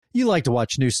You like to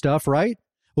watch new stuff, right?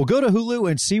 Well, go to Hulu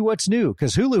and see what's new,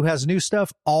 because Hulu has new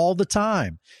stuff all the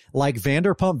time, like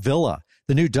Vanderpump Villa,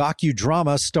 the new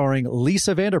docudrama starring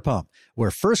Lisa Vanderpump, where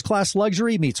first-class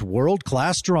luxury meets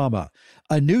world-class drama.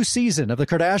 A new season of The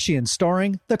Kardashians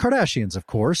starring The Kardashians, of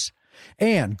course.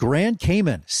 And Grand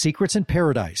Cayman, Secrets in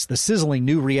Paradise, the sizzling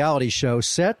new reality show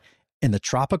set in the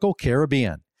tropical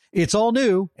Caribbean. It's all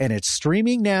new, and it's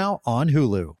streaming now on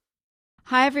Hulu.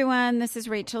 Hi, everyone. This is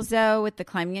Rachel Zoe with the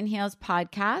Climbing in Heels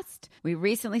podcast. We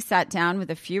recently sat down with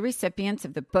a few recipients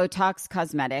of the Botox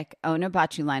Cosmetic,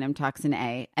 Onabotulinum Toxin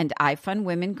A, and iFund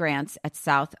Women grants at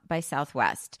South by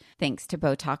Southwest, thanks to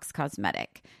Botox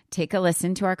Cosmetic. Take a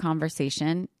listen to our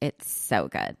conversation. It's so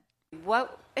good.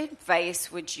 What advice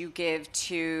would you give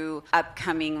to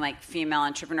upcoming female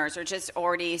entrepreneurs, or just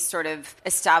already sort of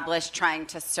established, trying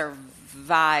to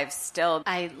survive still?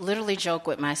 I literally joke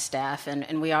with my staff,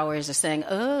 and we always are saying,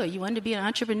 oh, you want to be an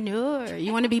entrepreneur?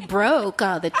 You want to be broke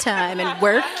all the time and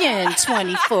working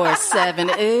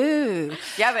 24/7? Ooh.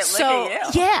 Yeah, but look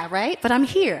at you. Yeah, right? But I'm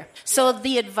here. So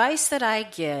the advice that I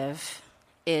give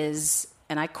is,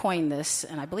 and I coined this,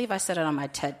 and I believe I said it on my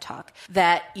TED Talk,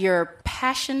 that your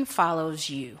passion follows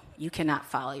you. You cannot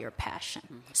follow your passion.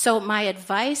 Mm-hmm. So my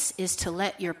advice is to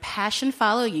let your passion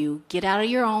follow you, get out of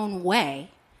your own way,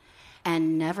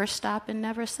 and never stop and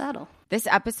never settle. This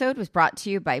episode was brought to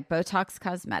you by Botox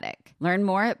Cosmetic. Learn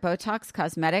more at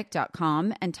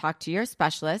BotoxCosmetic.com and talk to your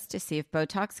specialist to see if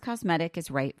Botox Cosmetic is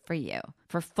right for you.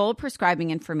 For full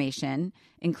prescribing information,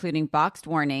 including boxed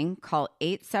warning, call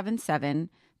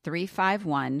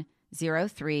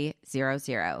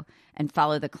 877-351-0300 and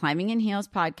follow the Climbing in Heels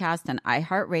podcast on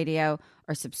iHeartRadio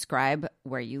or subscribe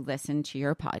where you listen to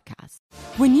your podcast.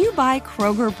 When you buy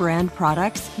Kroger brand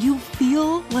products, you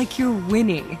feel like you're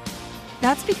winning.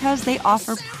 That's because they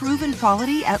offer proven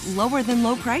quality at lower than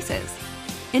low prices.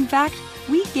 In fact,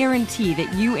 we guarantee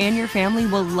that you and your family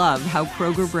will love how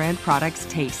Kroger brand products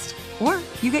taste, or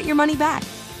you get your money back.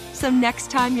 So next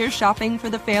time you're shopping for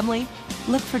the family,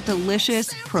 look for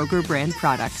delicious Kroger brand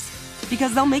products,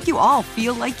 because they'll make you all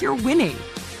feel like you're winning.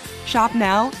 Shop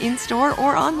now, in-store,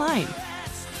 or online.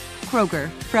 Kroger,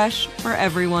 fresh for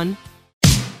everyone.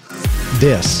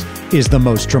 This is the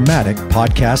most dramatic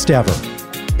podcast ever,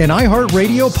 an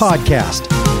iHeartRadio podcast.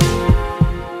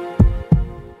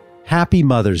 Happy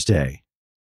Mother's Day.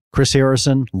 Chris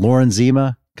Harrison, Lauren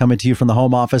Zima, coming to you from the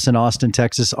home office in Austin,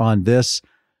 Texas on this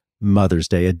Mother's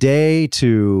Day, a day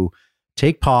to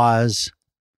take pause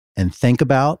and think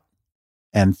about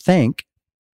and thank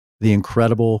the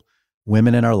incredible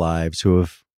women in our lives who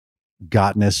have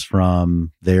gotten us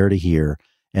from there to here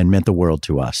and meant the world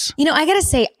to us. You know, I got to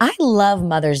say, I love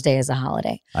Mother's Day as a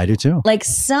holiday. I do too.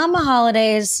 Some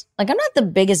holidays, I'm not the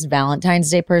biggest Valentine's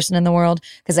Day person in the world,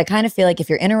 because I kind of feel like if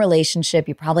you're in a relationship,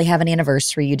 you probably have an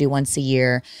anniversary you do once a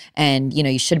year, and,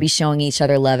 you should be showing each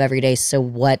other love every day. So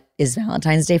what is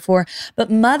Valentine's Day for? But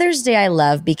Mother's Day I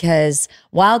love, because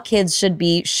while kids should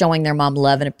be showing their mom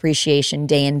love and appreciation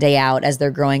day in, day out as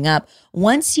they're growing up,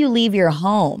 once you leave your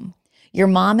home, your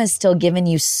mom has still given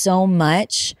you so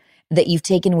much that you've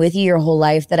taken with you your whole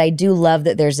life, that I do love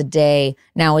that there's a day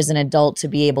now as an adult to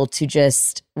be able to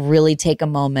just really take a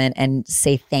moment and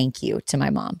say thank you to my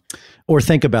mom. Or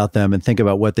think about them and think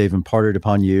about what they've imparted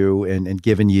upon you and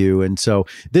given you. And so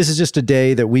this is just a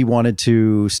day that we wanted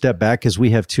to step back, because we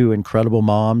have two incredible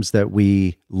moms that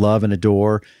we love and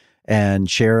adore and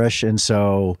cherish. And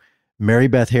so Mary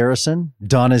Beth Harrison,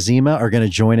 Donna Zima are going to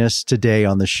join us today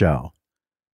on the show.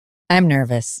 I'm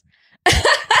nervous.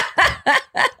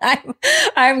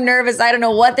 I'm nervous. I don't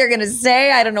know what they're going to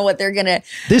say. I don't know what they're going to...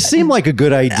 This seemed like a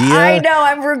good idea. I know.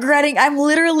 I'm regretting. I'm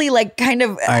literally kind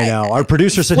of... I know. Our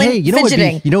producer said, hey, you know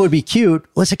what would be cute?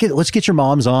 Let's get your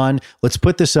moms on. Let's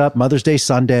put this up Mother's Day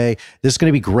Sunday. This is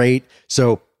going to be great.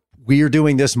 So we are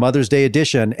doing this Mother's Day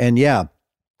edition. And yeah,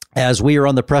 as we are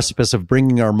on the precipice of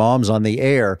bringing our moms on the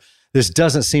air, this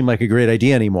doesn't seem like a great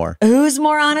idea anymore. Who's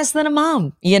more honest than a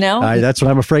mom, That's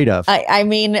what I'm afraid of. I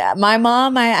mean, my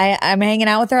mom, I'm hanging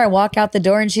out with her. I walk out the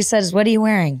door and she says, what are you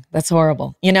wearing? That's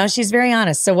horrible. She's very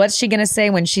honest. So what's she going to say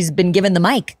when she's been given the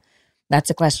mic? That's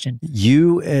a question.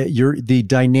 The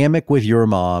dynamic with your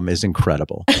mom is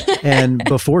incredible. And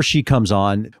before she comes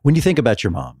on, when you think about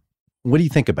your mom, what do you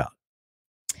think about?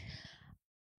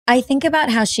 I think about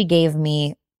how she gave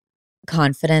me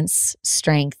confidence,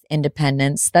 strength,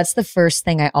 independence. That's the first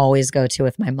thing I always go to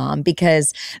with my mom,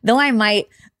 because though I might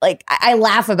I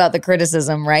laugh about the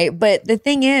criticism, right? But the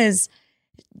thing is,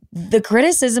 the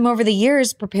criticism over the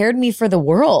years prepared me for the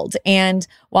world. And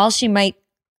while she might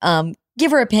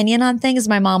give her opinion on things,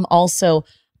 my mom also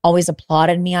always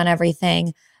applauded me on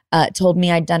everything, told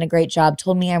me I'd done a great job,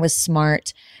 told me I was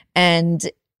smart. And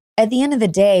at the end of the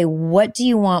day, what do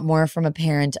you want more from a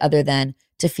parent other than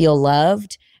to feel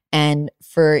loved and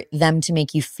for them to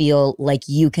make you feel like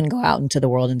you can go out into the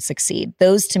world and succeed?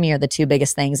 Those to me are the two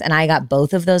biggest things. And I got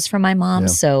both of those from my mom. Yeah.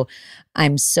 So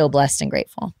I'm so blessed and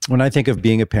grateful. When I think of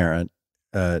being a parent,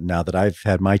 now that I've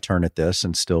had my turn at this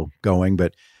and still going,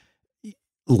 but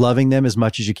loving them as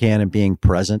much as you can and being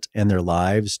present in their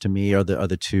lives, to me, are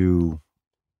the two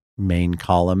main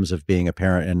columns of being a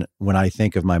parent. And when I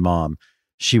think of my mom,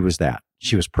 she was that.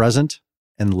 She was present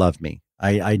and loved me.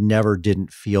 I never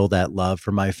didn't feel that love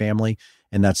from my family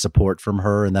and that support from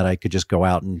her, and that I could just go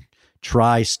out and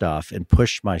try stuff and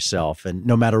push myself. And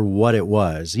no matter what it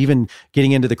was, even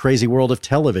getting into the crazy world of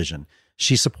television,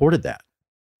 she supported that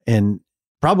and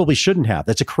probably shouldn't have.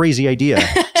 That's a crazy idea.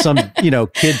 Some,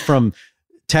 kid from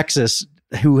Texas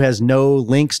who has no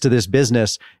links to this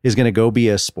business is going to go be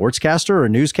a sportscaster or a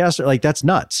newscaster. Like, that's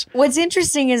nuts. What's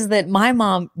interesting is that my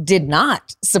mom did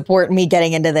not support me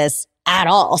getting into this at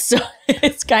all. So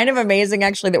it's kind of amazing,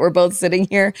 actually, that we're both sitting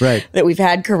here, right, that we've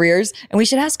had careers, and we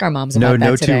should ask our moms about that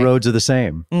No today. two roads are the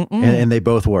same, and they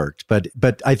both worked. But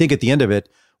I think at the end of it,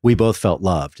 we both felt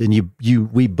loved, and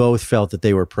we both felt that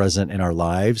they were present in our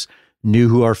lives, knew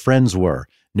who our friends were,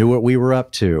 knew what we were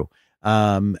up to.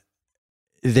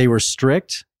 They were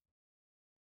strict,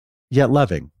 yet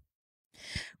loving.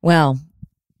 Well,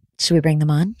 should we bring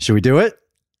them on? Should we do it?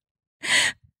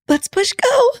 Let's push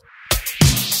go.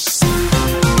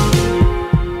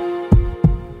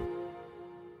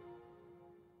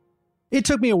 It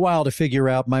took me a while to figure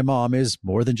out my mom is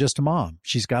more than just a mom.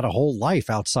 She's got a whole life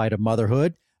outside of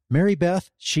motherhood. Mary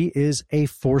Beth, she is a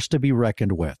force to be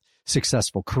reckoned with.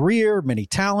 Successful career, many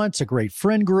talents, a great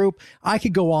friend group. I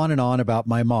could go on and on about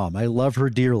my mom. I love her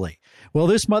dearly. Well,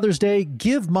 this Mother's Day,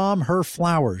 give mom her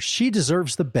flowers. She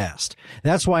deserves the best.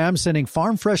 That's why I'm sending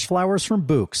farm fresh flowers from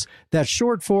Bouqs. That's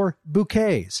short for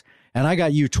bouquets. And I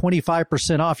got you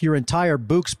 25% off your entire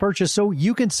Bouqs purchase, so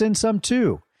you can send some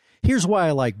too. Here's why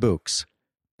I like Bouqs.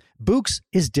 Bouqs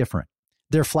is different.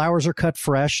 Their flowers are cut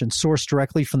fresh and sourced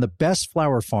directly from the best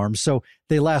flower farms, so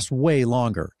they last way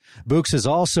longer. Bouqs has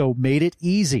also made it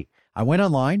easy. I went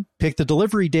online, picked the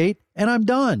delivery date, and I'm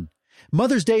done.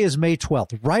 Mother's Day is May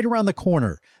 12th, right around the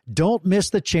corner. Don't miss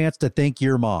the chance to thank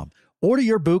your mom. Order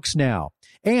your Bouqs now.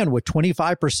 And with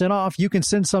 25% off, you can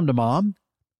send some to mom,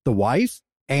 the wife,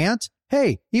 aunt,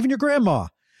 hey, even your grandma.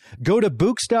 Go to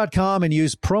Bouqs.com and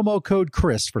use promo code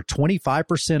Chris for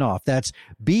 25% off. That's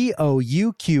BOUQS.com,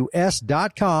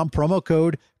 promo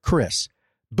code Chris.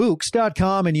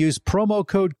 Bouqs.com and use promo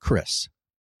code Chris.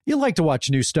 You like to watch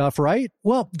new stuff, right?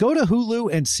 Well, go to Hulu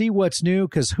and see what's new,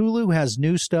 because Hulu has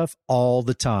new stuff all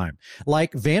the time.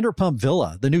 Like Vanderpump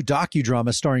Villa, the new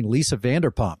docudrama starring Lisa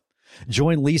Vanderpump.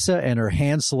 Join Lisa and her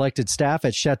hand-selected staff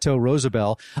at Chateau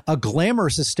Rosabelle, a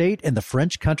glamorous estate in the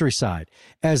French countryside,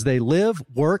 as they live,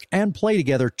 work, and play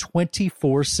together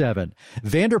 24/7.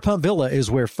 Vanderpump Villa is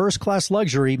where first-class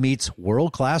luxury meets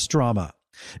world-class drama.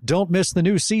 Don't miss the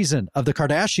new season of The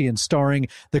Kardashians, starring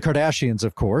The Kardashians,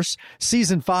 of course.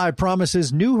 Season 5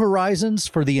 promises new horizons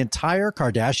for the entire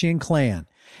Kardashian clan.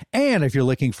 And if you're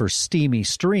looking for steamy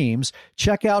streams,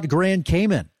 check out Grand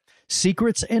Cayman.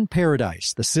 Secrets in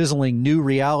Paradise, the sizzling new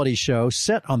reality show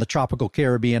set on the tropical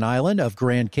Caribbean island of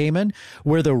Grand Cayman,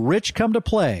 where the rich come to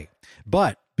play.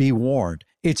 But be warned,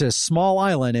 it's a small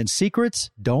island and secrets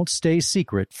don't stay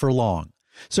secret for long.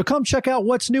 So come check out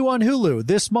what's new on Hulu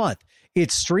this month.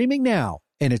 It's streaming now,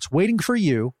 and it's waiting for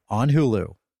you on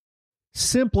Hulu.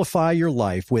 Simplify your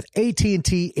life with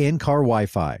AT&T in-car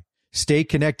Wi-Fi. Stay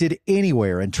connected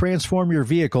anywhere and transform your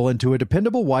vehicle into a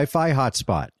dependable Wi-Fi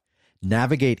hotspot.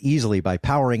 Navigate easily by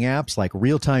powering apps like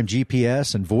real-time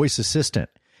GPS and voice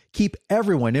assistant. Keep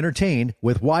everyone entertained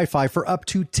with Wi-Fi for up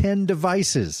to 10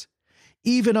 devices.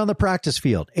 Even on the practice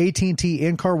field, AT&T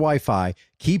in-car Wi-Fi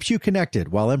keeps you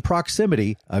connected while in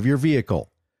proximity of your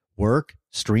vehicle. Work,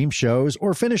 stream shows,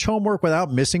 or finish homework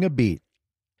without missing a beat.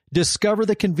 Discover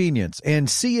the convenience and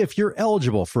see if you're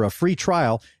eligible for a free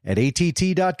trial at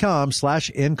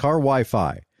att.com/in-car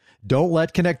Wi-Fi. Don't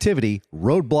let connectivity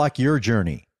roadblock your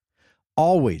journey.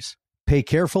 Always pay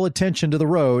careful attention to the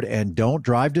road and don't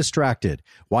drive distracted.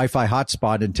 Wi-Fi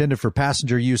hotspot intended for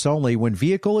passenger use only when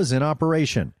vehicle is in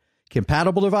operation.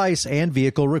 Compatible device and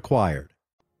vehicle required.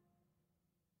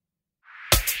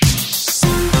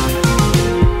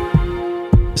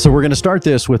 So we're going to start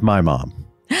this with my mom.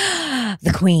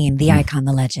 The queen, the icon,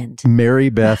 the legend. Mary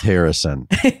Beth Harrison,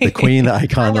 the queen, the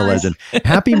icon, the legend.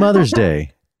 Happy Mother's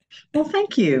Day. Well,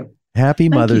 thank you. Happy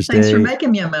Mother's Day. Thanks for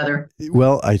making me a mother.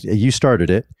 Well, you started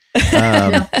it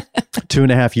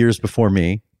 2.5 years before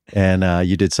me. And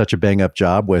you did such a bang up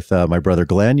job with my brother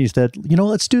Glenn. You said,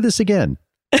 let's do this again.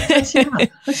 Let's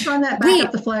run that back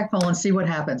up the flagpole and see what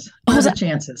happens. What are the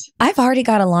chances? I've already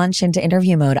got to launch into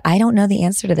interview mode. I don't know the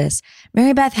answer to this.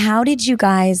 Mary Beth, how did you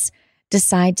guys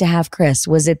decide to have Chris?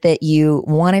 Was it that you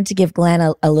wanted to give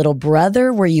Glenn a little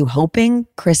brother? Were you hoping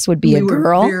Chris would be a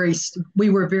girl? We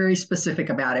were very specific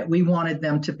about it. We wanted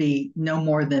them to be no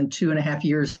more than 2.5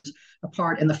 years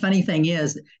apart. And the funny thing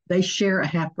is, they share a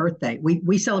half birthday.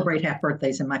 We celebrate half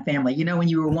birthdays in my family. When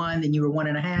you were 1, then you were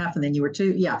 1.5, and then you were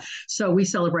 2. Yeah. So we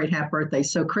celebrate half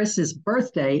birthdays. So Chris's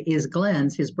birthday is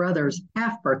Glenn's, his brother's,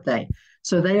 half birthday.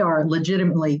 So they are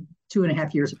legitimately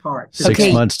 2.5 years apart.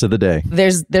 6 months to the day.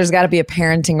 There's got to be a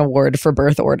parenting award for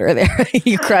birth order there.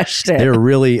 You crushed it. They were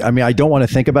really, I don't want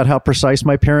to think about how precise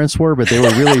my parents were, but they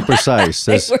were really precise.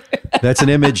 That's an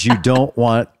image you don't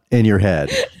want in your head.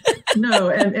 No,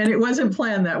 and it wasn't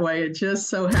planned that way. It just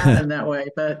so happened that way.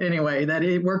 But anyway, that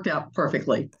it worked out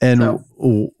perfectly. And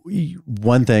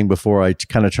one thing before I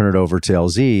kind of turn it over to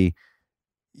LZ,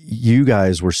 you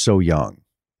guys were so young.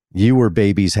 You were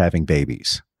babies having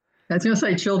babies. I was going to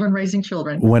say children raising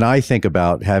children. When I think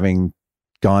about having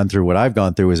gone through what I've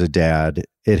gone through as a dad,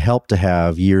 it helped to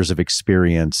have years of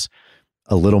experience,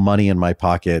 a little money in my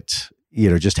pocket,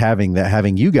 just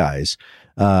having you guys,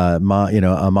 a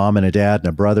mom and a dad and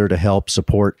a brother to help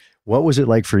support. What was it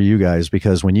like for you guys?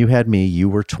 Because when you had me, you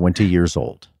were 20 years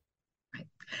old.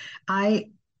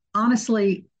 I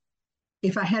honestly,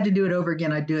 if I had to do it over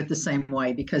again, I'd do it the same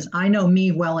way, because I know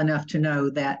me well enough to know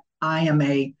that I am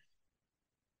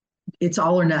it's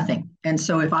all or nothing. And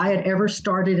so if I had ever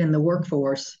started in the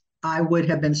workforce, I would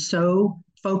have been so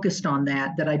focused on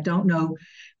that I don't know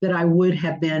that I would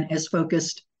have been as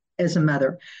focused as a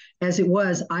mother. As it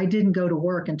was, I didn't go to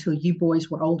work until you boys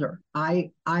were older.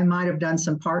 I might have done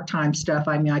some part-time stuff.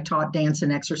 I taught dance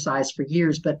and exercise for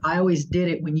years, but I always did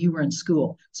it when you were in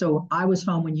school. So I was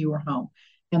home when you were home.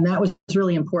 And that was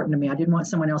really important to me. I didn't want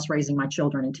someone else raising my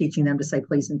children and teaching them to say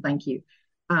please and thank you.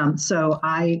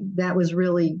 That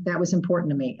was important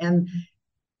to me.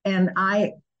 And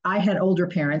I had older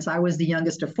parents. I was the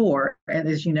youngest of 4,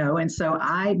 as you know. And so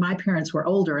my parents were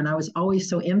older, and I was always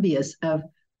so envious of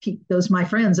those my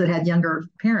friends that had younger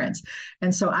parents.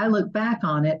 And so I look back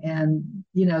on it, and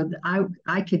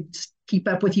I could keep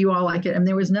up with you all. And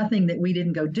there was nothing that we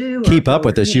didn't go do. Keep up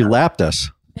with us. You lapped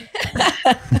us.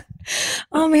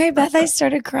 Oh, Mary Beth, I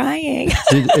started crying.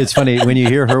 It's funny when you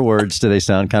hear her words. Do they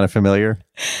sound kind of familiar?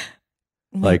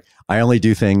 Like, I only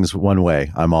do things one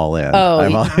way. I'm all in.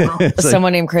 Oh,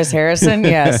 someone named Chris Harrison.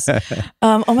 Yes.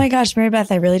 Oh my gosh, Mary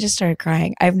Beth, I really just started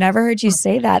crying. I've never heard you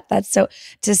say that. That's so,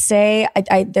 to say,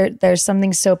 there's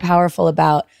something so powerful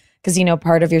about, because,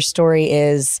 part of your story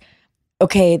is,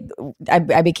 okay,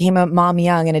 I became a mom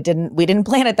young, and we didn't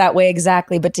plan it that way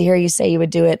exactly, but to hear you say you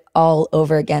would do it all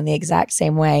over again the exact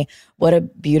same way, what a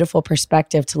beautiful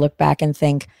perspective to look back and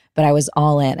think, but I was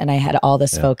all in and I had all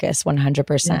this focus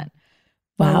 100%. Yeah.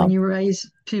 Wow. Well, when you raise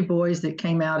 2 boys that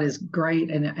came out as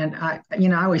great, and I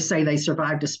always say they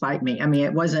survived despite me.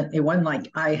 It wasn't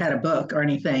like I had a book or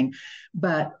anything,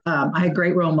 but I had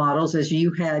great role models, as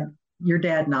you had your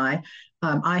dad and I.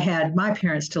 I had my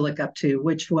parents to look up to,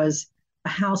 which was a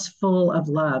house full of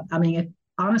love.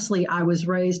 Honestly, I was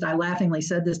raised, I laughingly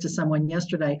said this to someone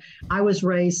yesterday, I was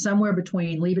raised somewhere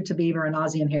between Leave It to Beaver and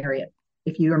Ozzie and Harriet,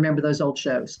 if you remember those old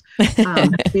shows.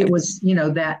 It was,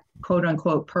 that quote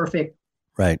unquote perfect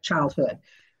childhood.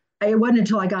 It wasn't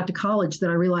until I got to college that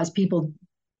I realized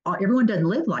everyone doesn't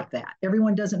live like that.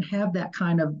 Everyone doesn't have that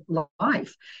kind of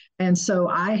life. And so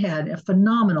I had a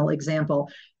phenomenal example.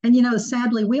 And,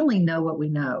 sadly, we only know what we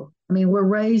know. We're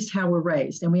raised how we're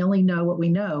raised, and we only know what we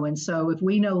know. And so if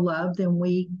we know love, then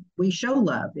we show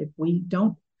love. If we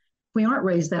aren't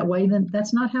raised that way, then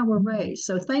that's not how we're raised.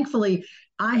 So thankfully,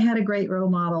 I had a great role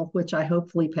model, which I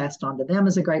hopefully passed on to them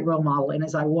as a great role model. And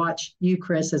as I watch you,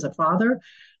 Chris, as a father,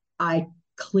 I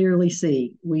clearly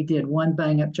see we did one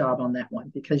bang-up job on that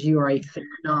one, because you are a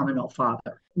phenomenal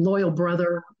father, loyal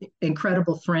brother,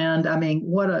 incredible friend.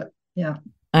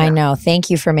 I know. Thank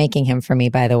you for making him for me,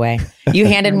 by the way. You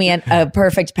handed me a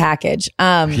perfect package.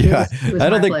 It was I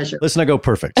don't think, pleasure. let's not go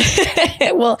perfect.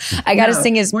 Well, I got to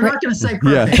sing his. We're not going to say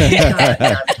perfect.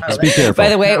 Be careful. By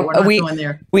the way,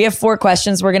 no, we have 4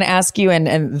 questions we're going to ask you,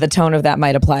 and the tone of that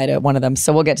might apply to one of them.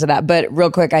 So we'll get to that. But real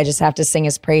quick, I just have to sing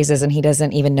his praises, and he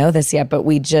doesn't even know this yet, but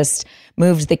we just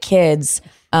moved the kids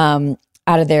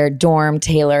out of their dorm,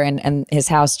 Taylor and his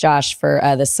house, Josh, for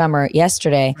the summer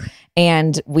yesterday.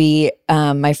 And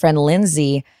my friend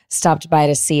Lindsay stopped by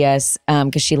to see us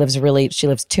because she lives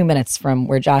 2 minutes from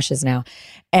where Josh is now.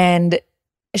 And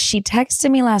she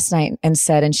texted me last night and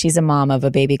said, and she's a mom of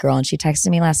a baby girl, and she texted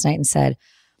me last night and said,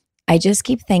 I just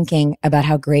keep thinking about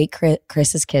how great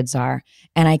Chris's kids are.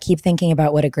 And I keep thinking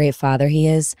about what a great father he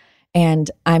is. And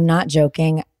I'm not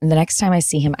joking. The next time I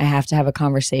see him, I have to have a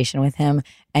conversation with him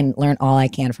and learn all I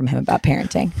can from him about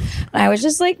parenting. And I was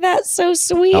just like, that's so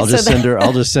sweet. I'll just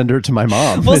send her to my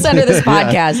mom. We'll send her this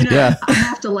podcast. I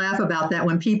have to laugh about that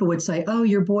when people would say, oh,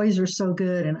 your boys are so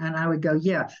good. And I would go,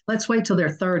 yeah, let's wait till they're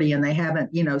 30 and they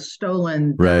haven't,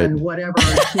 stolen and whatever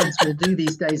kids will do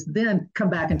these days. Then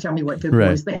come back and tell me what good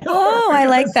boys they are. Oh, I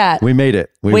like that. We made it.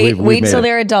 Wait till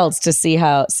they're adults to see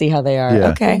how they are. Yeah.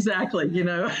 Okay. Exactly.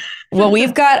 Well,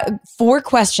 we've got 4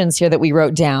 questions here that we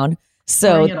wrote down.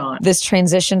 So this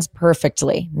transitions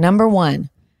perfectly. Number 1,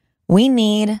 we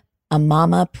need a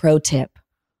mama pro tip.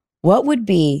 What would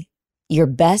be your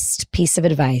best piece of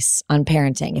advice on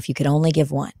parenting if you could only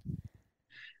give one?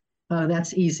 Oh,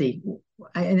 that's easy.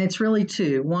 And it's really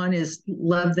 2. One is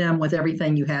love them with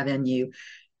everything you have in you.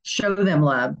 Show them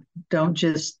love. Don't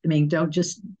just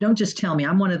tell me.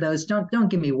 I'm one of those. Don't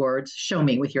give me words. Show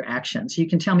me with your actions. You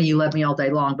can tell me you love me all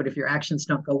day long, but if your actions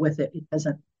don't go with it,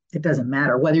 it doesn't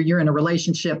matter whether you're in a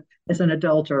relationship as an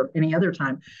adult or any other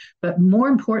time. But more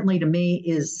importantly to me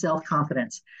is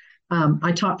self-confidence.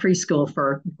 I taught preschool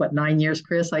for 9 years,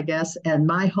 Chris, I guess. And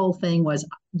my whole thing was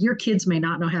your kids may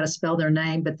not know how to spell their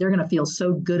name, but they're going to feel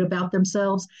so good about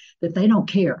themselves that they don't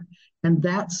care. And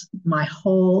that's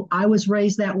I was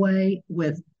raised that way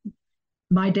with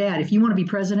my dad. If you want to be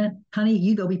president, honey,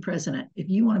 you go be president. If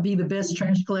you want to be the best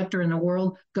trash collector in the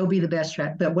world, go be the best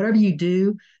trash. But whatever you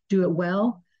do it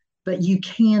well, but you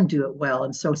can do it well.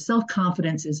 And so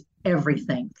self-confidence is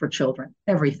everything for children,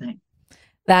 everything.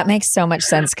 That makes so much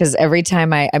sense because every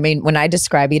time when I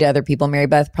describe you to other people, Mary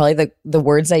Beth, probably the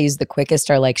words I use the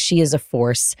quickest are like, she is a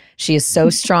force. She is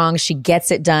so strong. She gets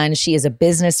it done. She is a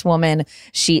businesswoman.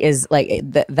 She is like,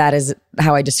 that is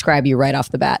how I describe you right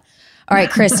off the bat. All right,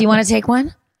 Chris, you want to take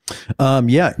one?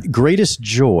 Yeah. Greatest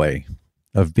joy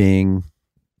of being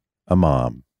a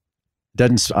mom.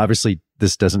 Obviously,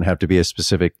 this doesn't have to be a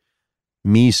specific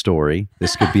me story.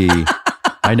 This could be...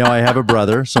 I know I have a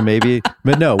brother, so maybe,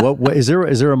 but no. What is there?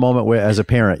 Is there a moment where, as a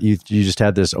parent, you just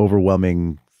had this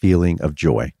overwhelming feeling of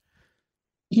joy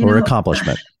or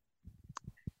accomplishment?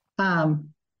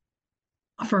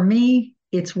 For me,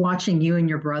 it's watching you and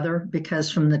your brother,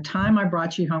 because from the time I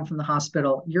brought you home from the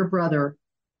hospital, your brother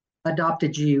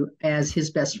adopted you as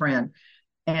his best friend,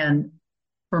 and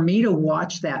for me to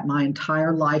watch that my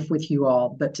entire life with you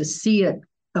all, but to see it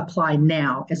apply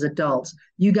now as adults,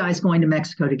 you guys going to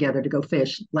Mexico together to go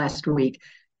fish last week,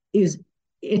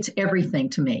 it's everything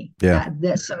to me. Yeah.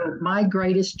 So my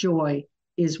greatest joy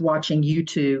is watching you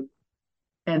two,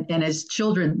 and as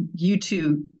children, you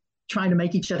two trying to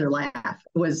make each other laugh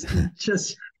was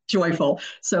just joyful.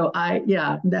 So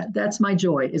that's my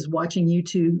joy, is watching you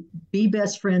two be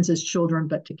best friends as children,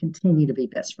 but to continue to be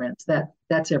best friends.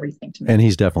 That's everything to me. And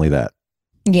he's definitely that.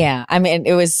 Yeah. I mean,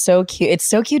 it was so cute. It's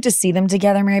so cute to see them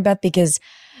together, Mary Beth, because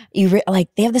they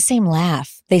have the same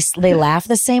laugh. They laugh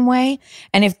the same way.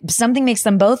 And if something makes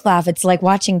them both laugh, it's like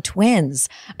watching twins.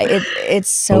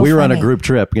 It's so we were funny. on a group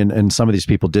trip and some of these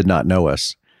people did not know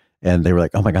us. And they were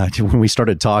like, oh my God, when we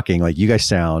started talking, like, you guys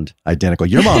sound identical.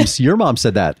 Your mom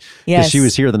said that. Yes. She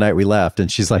was here the night we left,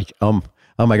 and she's like, oh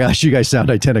my gosh, you guys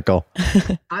sound identical.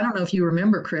 I don't know if you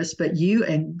remember, Chris, but you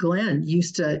and Glenn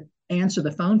used to answer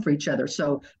the phone for each other.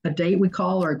 So a date would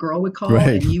call or a girl would call,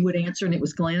 right, and you would answer, and it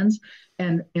was Glenn's.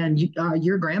 And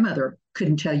your grandmother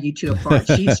couldn't tell you two apart.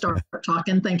 She'd start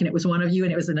talking, thinking it was one of you,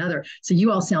 and it was another. So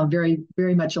you all sound very,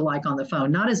 very much alike on the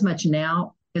phone. Not as much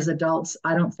now as adults,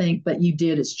 I don't think, but you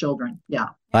did as children. Yeah.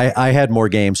 I had more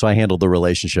game, so I handled the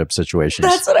relationship situations.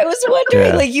 That's what I was wondering.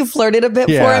 Yeah. Like, you flirted a bit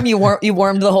for him. You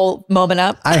warmed the whole moment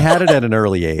up. I had it at an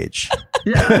early age.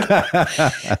 Yeah.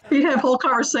 He'd have whole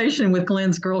conversation with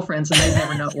Glenn's girlfriends, and they'd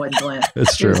never know it wasn't Glenn.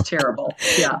 That's true. It was terrible.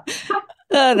 Yeah.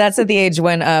 That's at the age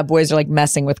when boys are like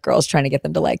messing with girls, trying to get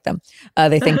them to like them.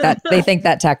 They think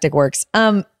that tactic works.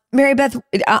 Mary Beth,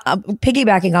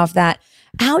 piggybacking off that,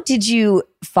 how did you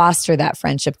foster that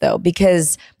friendship though?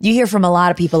 Because you hear from a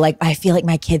lot of people like, I feel like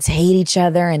my kids hate each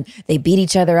other and they beat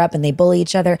each other up and they bully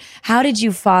each other. How did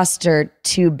you foster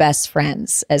two best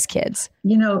friends as kids?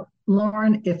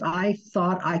 Lauren, if I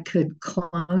thought I could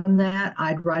clone that,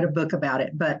 I'd write a book about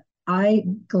it. But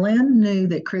Glenn knew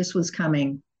that Chris was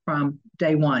coming from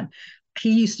day one.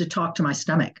 He used to talk to my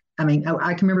stomach. I mean,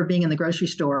 I can remember being in the grocery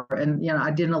store, and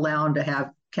I didn't allow him to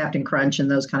have Captain Crunch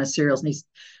and those kind of cereals. And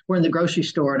we're in the grocery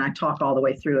store, and I talked all the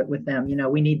way through it with them.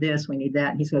 We need this, we need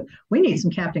that. And he said, we need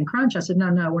some Captain Crunch. I said,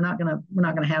 no, we're not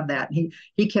gonna have that. And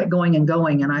he kept going and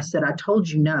going, and I said, I told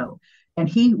you no. And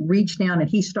he reached down and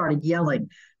he started yelling,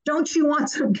 "Don't you want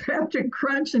some Captain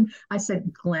Crunch?" And I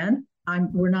said, "Glenn,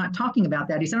 we're not talking about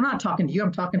that." He said, "I'm not talking to you.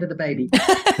 I'm talking to the baby."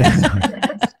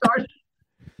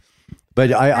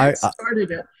 But I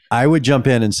started it. I would jump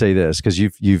in and say this, because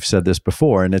you've said this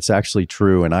before, and it's actually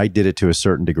true, and I did it to a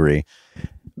certain degree.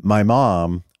 My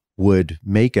mom would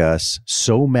make us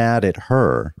so mad at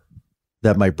her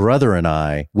that my brother and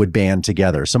I would band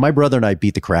together. So my brother and I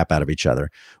beat the crap out of each other.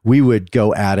 We would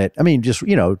go at it. I mean, just,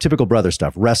 typical brother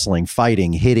stuff, wrestling,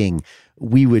 fighting, hitting.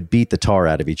 We would beat the tar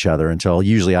out of each other until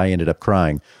usually I ended up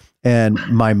crying. And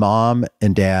my mom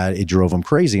and dad, it drove them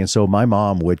crazy. And so my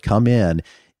mom would come in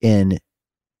and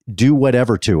do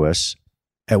whatever to us.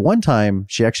 At one time,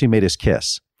 she actually made us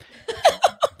kiss.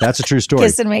 That's a true story.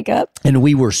 Kiss and make up. And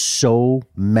we were so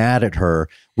mad at her.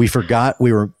 We forgot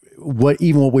what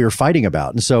we were fighting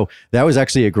about. And so that was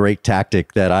actually a great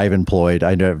tactic that I've employed.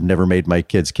 I've never made my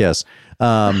kids kiss.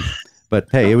 But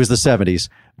hey, it was the 70s.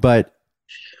 But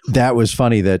that was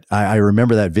funny that I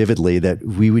remember that vividly, that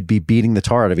we would be beating the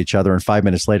tar out of each other and 5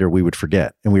 minutes later we would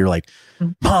forget. And we were like,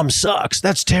 "Mom sucks.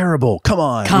 That's terrible. Come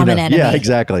on." Common enemy. Yeah,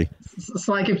 exactly. It's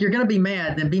like, if you're going to be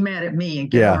mad, then be mad at me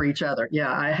and get over each other. Yeah,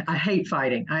 I hate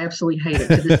fighting. I absolutely hate it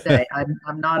to this day.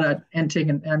 I'm not an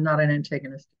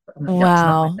antagonist.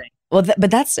 Wow. Well,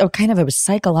 but that's kind of a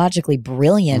psychologically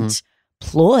brilliant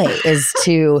ploy, is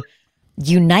to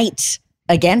unite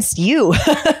against you.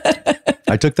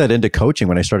 I took that into coaching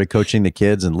when I started coaching the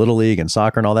kids in Little League and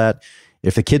soccer and all that.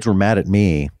 If the kids were mad at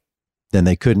me, then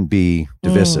they couldn't be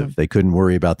divisive. They couldn't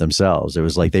worry about themselves. It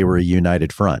was like they were a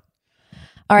united front.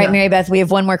 All right, Mary Beth, we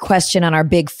have one more question on our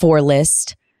big 4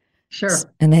 list. Sure.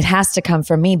 And it has to come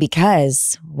from me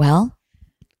because, well,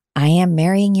 I am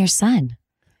marrying your son.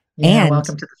 Yeah, and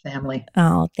welcome to the family.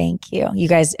 Oh, thank you. You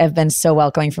guys have been so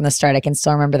welcoming from the start. I can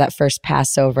still remember that first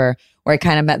Passover where I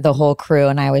kind of met the whole crew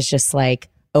and I was just like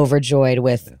overjoyed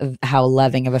with how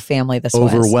loving of a family this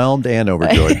was. Overwhelmed and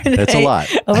overjoyed. That's a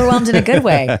lot. Overwhelmed in a good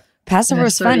way. Passover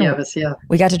was fun. Of us, yeah.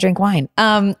 We got to drink wine.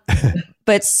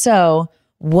 But so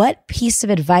what piece of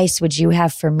advice would you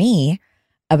have for me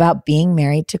about being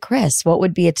married to Chris? What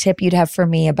would be a tip you'd have for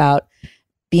me about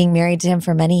being married to him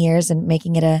for many years and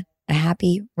making it a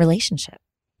happy relationship?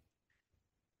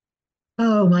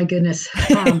 Oh my goodness.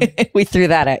 We threw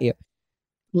that at you.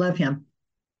 Love him.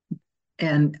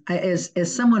 And as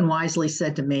someone wisely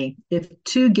said to me, if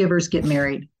 2 givers get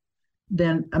married,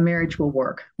 then a marriage will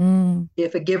work.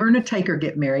 If a giver and a taker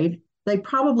get married, they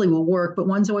probably will work, but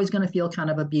one's always going to feel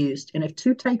kind of abused. And if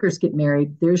 2 takers get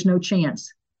married, there's no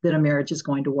chance that a marriage is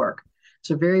going to work.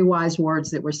 So very wise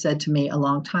words that were said to me a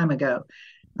long time ago,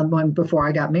 before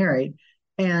I got married.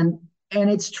 And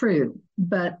it's true.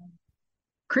 But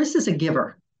Chris is a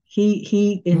giver.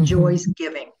 He enjoys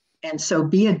giving. And so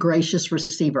be a gracious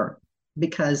receiver,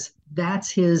 because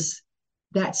that's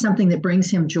something that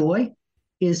brings him joy,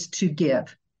 is to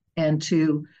give and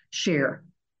to share.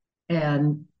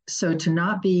 And so to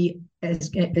not be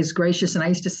as gracious, and I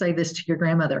used to say this to your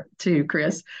grandmother too,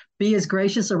 Chris, be as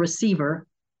gracious a receiver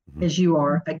as you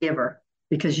are a giver,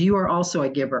 because you are also a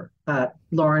giver.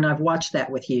 Lauren, I've watched that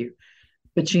with you,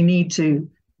 but you need to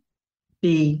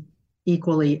be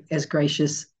equally as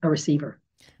gracious a receiver.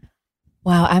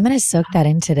 Wow, I'm going to soak that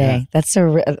in today. That's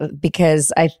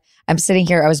because I'm sitting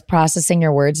here, I was processing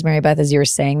your words, Mary Beth, as you were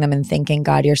saying them and thinking,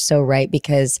 God, you're so right.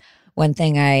 Because one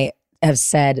thing I have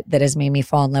said that has made me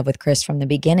fall in love with Chris from the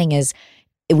beginning is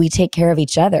we take care of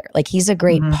each other. Like, he's a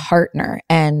great partner.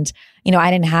 And,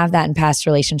 I didn't have that in past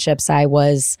relationships. I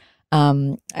was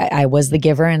the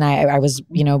giver and I was,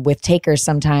 with takers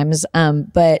sometimes.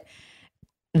 But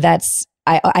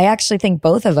I actually think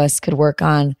both of us could work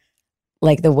on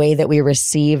like the way that we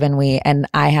receive and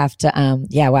I have to,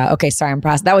 wow. Okay. Sorry.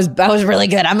 That was really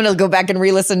good. I'm going to go back and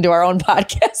re-listen to our own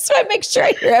podcast so I make sure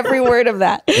I hear every word of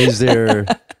that. Is there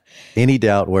any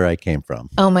doubt where I came from?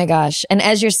 Oh my gosh. And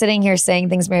as you're sitting here saying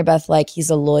things, Mary Beth, like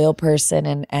he's a loyal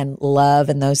person and love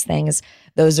and those things,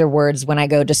 those are words when I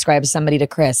go describe somebody to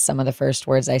Chris, some of the first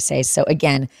words I say. So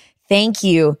again, thank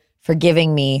you for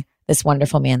giving me this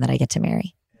wonderful man that I get to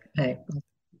marry. Hey,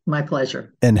 my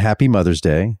pleasure. And happy Mother's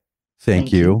Day.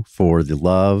 Thank you for the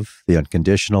love, the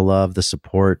unconditional love, the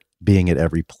support, being at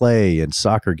every play and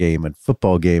soccer game and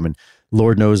football game. And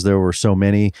Lord knows there were so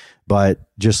many, but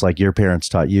just like your parents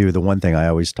taught you, the one thing I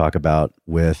always talk about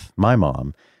with my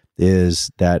mom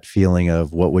is that feeling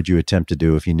of what would you attempt to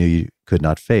do if you knew you could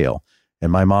not fail?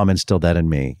 And my mom instilled that in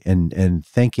me. And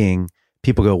thinking,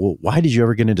 people go, well, why did you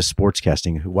ever get into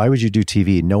sportscasting? Why would you do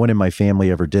TV? No one in my family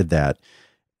ever did that.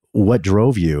 What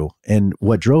drove you? And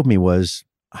what drove me was,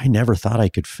 I never thought I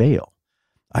could fail.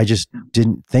 I just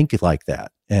didn't think like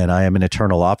that. And I am an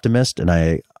eternal optimist, and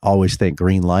I always think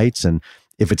green lights. And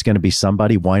if it's going to be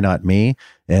somebody, why not me?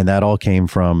 And that all came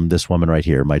from this woman right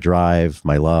here, my drive,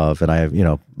 my love. And I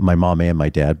have, my mom and my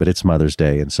dad, but it's Mother's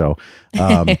Day. And so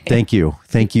thank you.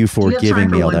 Thank you for giving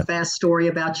me all that. Fast story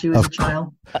about you as a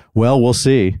child? Well, we'll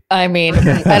see. I mean,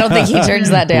 I don't think he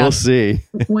turns that down. We'll see.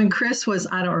 When Chris was,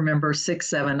 I don't remember, 6,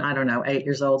 7, 8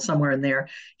 years old, somewhere in there,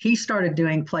 he started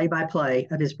doing play-by-play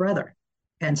of his brother.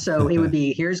 And so it would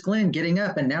be, here's Glenn getting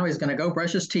up, and now he's going to go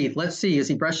brush his teeth. Let's see, is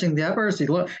he brushing the uppers?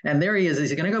 And there he is.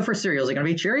 Is he going to go for cereal? Is it going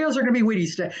to be Cheerios or going to be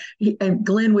Wheaties? And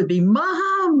Glenn would be,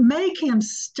 Mom, make him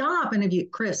stop. And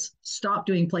Chris, stop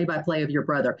doing play-by-play of your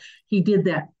brother. He did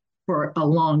that for a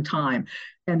long time.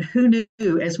 And who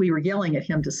knew, as we were yelling at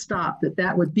him to stop,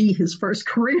 that would be his first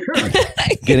career.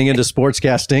 Getting into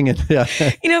sportscasting.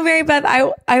 And Mary Beth,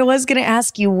 I was going to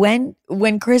ask you,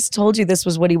 when Chris told you this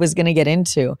was what he was going to get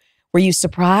into, were you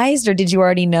surprised, or did you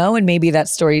already know? And maybe that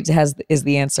story is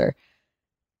the answer.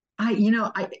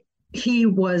 He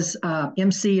was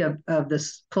MC of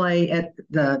this play at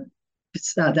the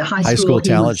high school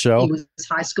talent show. He was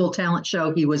high school talent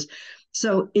show.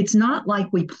 So it's not like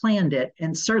we planned it.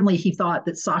 And certainly he thought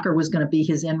that soccer was going to be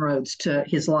his inroads to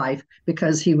his life,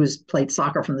 because he played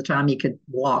soccer from the time he could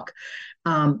walk.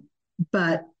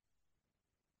 But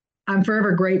I'm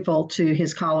forever grateful to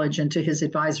his college and to his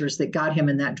advisors that got him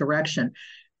in that direction.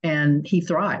 And he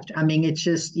thrived. I mean, it's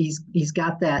just, he's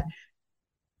got that.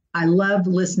 I love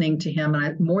listening to him.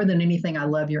 And more than anything, I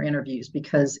love your interviews,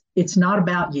 because it's not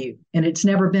about you, and it's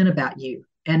never been about you,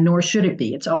 and nor should it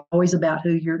be. It's always about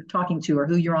who you're talking to, or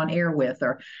who you're on air with,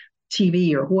 or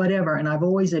TV, or whatever. And I've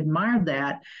always admired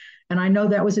that. And I know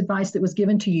that was advice that was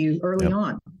given to you early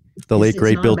on. The late,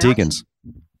 great Bill Tegans.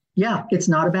 Yeah, it's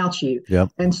not about you. Yep.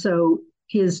 And so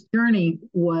his journey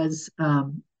was,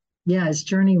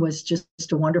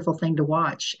 just a wonderful thing to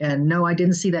watch. And no, I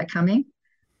didn't see that coming.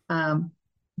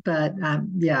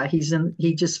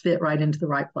 He just fit right into the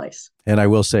right place. And I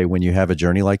will say, when you have a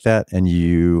journey like that and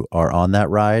you are on that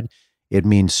ride, it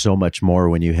means so much more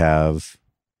when you have,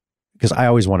 because I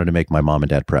always wanted to make my mom and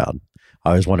dad proud. I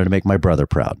always wanted to make my brother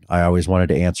proud. I always wanted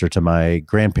to answer to my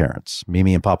grandparents,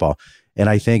 Mimi and Papa. And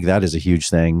I think that is a huge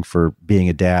thing for being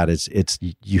a dad. It's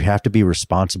you have to be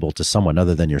responsible to someone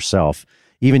other than yourself.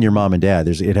 Even your mom and dad,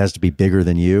 it has to be bigger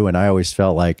than you. And I always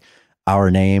felt like our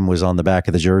name was on the back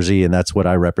of the jersey, and that's what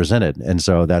I represented. And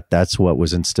so that's what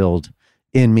was instilled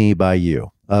in me by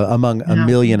you, among a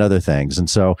million other things. And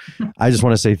so I just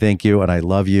want to say thank you, and I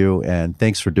love you, and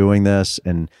thanks for doing this,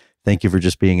 and thank you for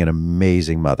just being an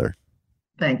amazing mother.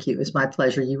 Thank you. It's my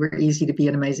pleasure. You were easy to be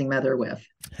an amazing mother with.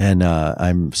 And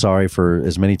I'm sorry for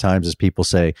as many times as people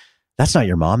say, that's not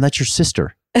your mom, that's your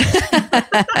sister.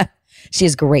 She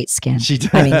has great skin.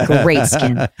 Great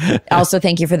skin. Also,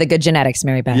 thank you for the good genetics,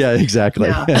 Mary Beth. Yeah, exactly.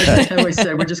 Yeah, I always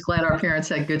say we're just glad our parents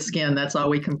had good skin. That's all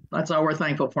we're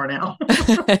thankful for now.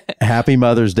 Happy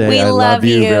Mother's Day. We I love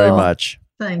you very much.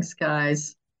 Thanks,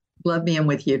 guys. Love being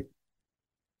with you.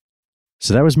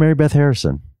 So that was Mary Beth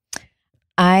Harrison.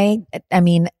 I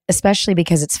mean, especially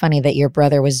because it's funny that your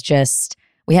brother was just,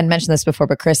 we hadn't mentioned this before,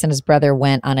 but Chris and his brother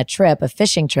went on a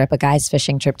fishing trip, a guy's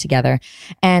fishing trip together.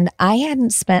 And I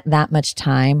hadn't spent that much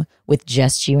time with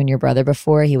just you and your brother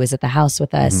before. He was at the house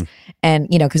with us. Mm-hmm. And,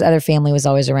 because other family was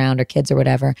always around, or kids or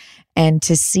whatever. And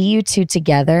to see you two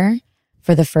together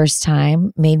for the first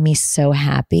time made me so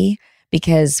happy,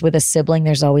 because with a sibling,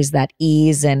 there's always that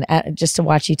ease, and just to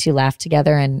watch you two laugh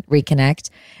together and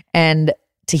reconnect. And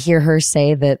to hear her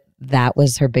say that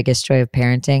was her biggest joy of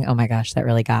parenting, oh my gosh, that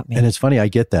really got me. And it's funny, I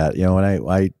get that. When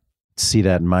I see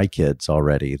that in my kids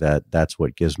already, that's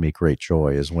what gives me great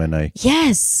joy, is when I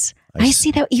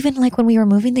see that. Even like when we were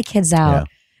moving the kids out,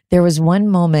 there was one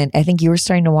moment, I think you were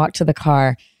starting to walk to the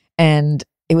car, and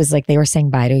it was like they were saying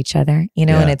bye to each other,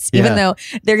 and it's, even though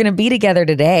they're going to be together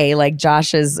today, like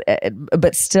Josh is,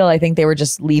 but still, I think they were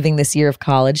just leaving this year of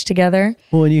college together.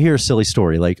 Well, and you hear a silly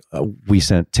story, like we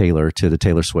sent Taylor to the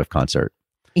Taylor Swift concert.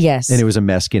 Yes. And it was a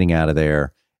mess getting out of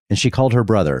there. And she called her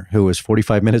brother, who was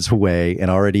 45 minutes away and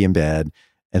already in bed,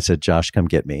 and said, Josh, come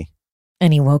get me.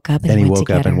 And he woke up and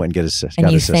went and get his sister.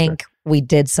 And you think we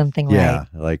did something right. Yeah.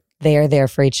 Like they are there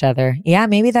for each other. Yeah.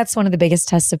 Maybe that's one of the biggest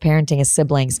tests of parenting is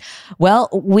siblings. Well,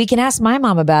 we can ask my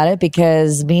mom about it,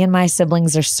 because me and my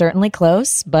siblings are certainly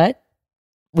close, but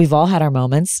we've all had our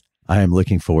moments. I am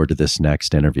looking forward to this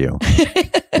next interview.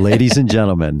 Ladies and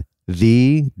gentlemen,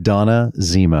 the Donna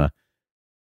Zima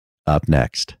up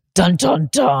next. Dun, dun,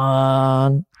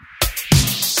 dun.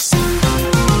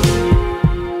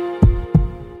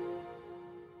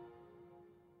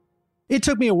 It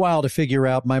took me a while to figure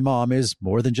out my mom is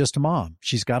more than just a mom.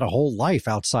 She's got a whole life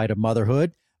outside of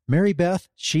motherhood. Mary Beth,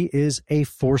 she is a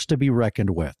force to be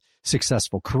reckoned with.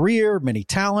 Successful career, many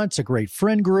talents, a great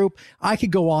friend group. I could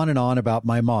go on and on about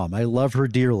my mom. I love her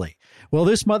dearly. Well,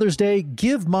 this Mother's Day,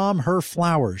 give Mom her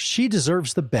flowers. She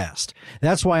deserves the best.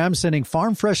 That's why I'm sending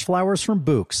farm fresh flowers from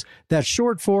Bouqs. That's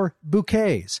short for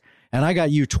bouquets. And I got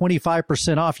you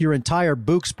 25% off your entire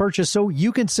Bouqs purchase so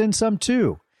you can send some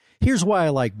too. Here's why I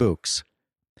like Bouqs.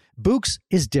 Bouqs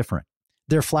is different.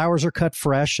 Their flowers are cut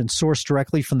fresh and sourced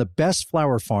directly from the best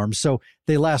flower farms, so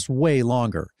they last way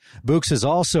longer. Bouqs has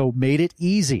also made it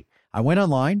easy. I went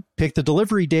online, picked the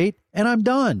delivery date, and I'm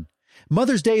done.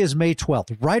 Mother's Day is May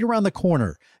 12th, right around the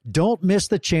corner. Don't miss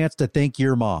the chance to thank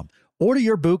your mom. Order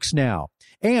your Bouqs now.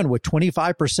 And with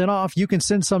 25% off, you can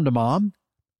send some to mom,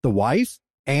 the wife,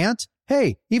 aunt,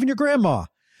 hey, even your grandma.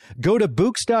 Go to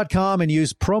Bouqs.com and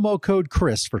use promo code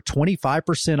Chris for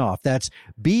 25% off. That's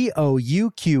BOUQS.com,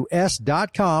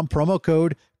 promo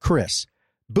code Chris.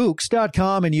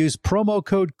 Bouqs.com and use promo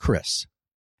code Chris.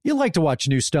 You like to watch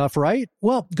new stuff, right?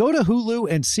 Well, go to Hulu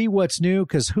and see what's new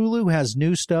because Hulu has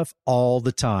new stuff all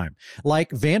the time.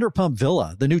 Like Vanderpump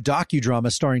Villa, the new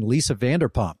docudrama starring Lisa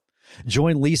Vanderpump.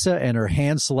 Join Lisa and her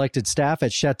hand-selected staff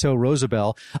at Chateau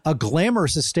Rosabelle, a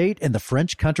glamorous estate in the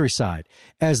French countryside,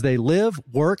 as they live,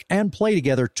 work, and play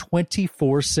together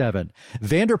 24/7.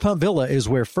 Vanderpump Villa is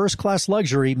where first-class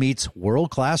luxury meets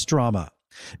world-class drama.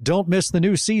 Don't miss the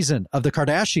new season of The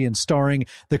Kardashians, starring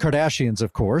The Kardashians,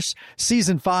 of course.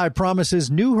 Season 5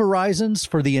 promises new horizons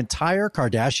for the entire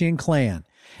Kardashian clan.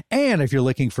 And if you're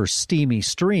looking for steamy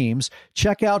streams,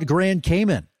 check out Grand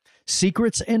Cayman.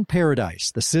 Secrets in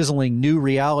Paradise, the sizzling new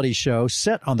reality show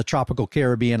set on the tropical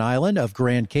Caribbean island of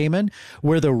Grand Cayman,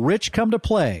 where the rich come to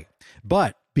play.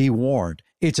 But be warned,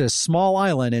 it's a small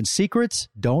island and secrets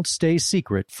don't stay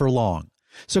secret for long.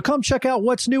 So come check out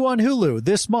what's new on Hulu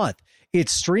this month.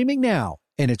 It's streaming now,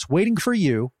 and it's waiting for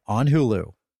you on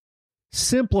Hulu.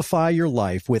 Simplify your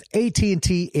life with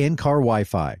AT&T in-car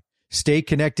Wi-Fi. Stay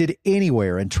connected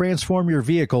anywhere and transform your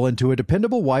vehicle into a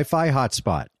dependable Wi-Fi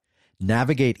hotspot.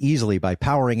 Navigate easily by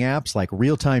powering apps like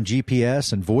real-time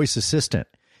GPS and voice assistant.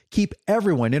 Keep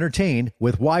everyone entertained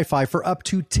with Wi-Fi for up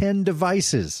to 10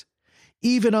 devices.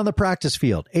 Even on the practice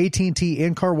field, AT&T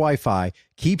in-car Wi-Fi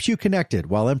keeps you connected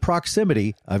while in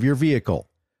proximity of your vehicle.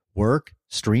 Work,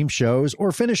 stream shows,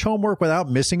 or finish homework without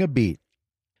missing a beat.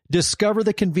 Discover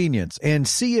the convenience and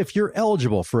see if you're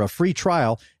eligible for a free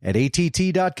trial at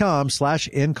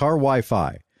att.com/in-car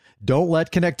Wi-Fi. Don't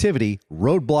let connectivity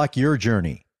roadblock your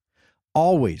journey.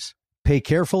 Always pay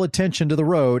careful attention to the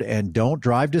road and don't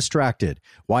drive distracted.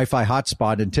 Wi-Fi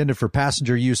hotspot intended for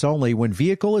passenger use only when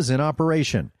vehicle is in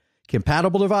operation.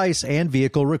 Compatible device and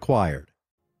vehicle required.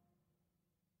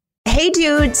 Hey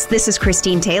dudes, this is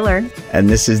Christine Taylor. And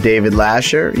this is David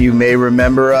Lasher. You may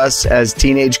remember us as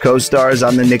teenage co-stars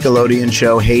on the Nickelodeon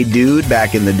show Hey Dude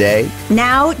back in the day.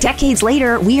 Now, decades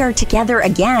later, we are together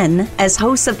again as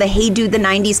hosts of the Hey Dude, the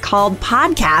 90s Called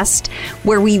podcast,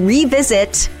 where we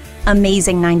revisit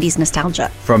amazing 90s nostalgia.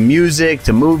 From music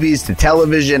to movies to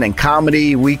television and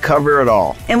comedy, we cover it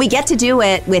all. And we get to do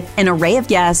it with an array of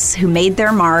guests who made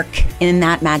their mark in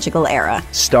that magical era.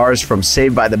 Stars from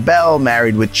Saved by the Bell,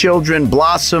 Married with Children,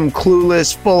 Blossom,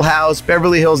 Clueless, Full House,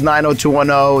 Beverly Hills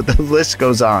 90210, the list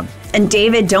goes on. And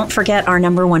David, don't forget our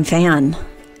number one fan,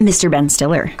 Mr. Ben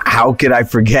Stiller. How could I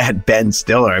forget Ben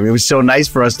Stiller? I mean, it was so nice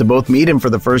for us to both meet him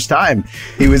for the first time.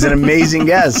 He was an amazing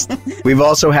guest. We've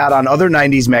also had on other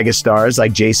 90s megastars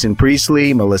like Jason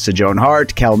Priestley, Melissa Joan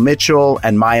Hart, Kel Mitchell,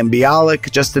 and Mayim Bialik,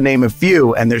 just to name a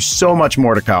few, and there's so much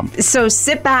more to come. So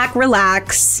sit back,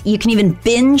 relax. You can even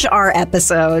binge our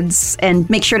episodes and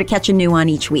make sure to catch a new one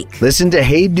each week. Listen to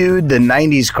Hey Dude, the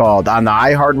 90s Called on the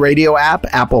iHeartRadio app,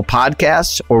 Apple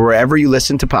Podcasts, or wherever you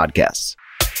listen to podcasts.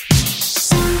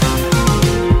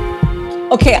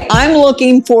 Okay, I'm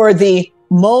looking for the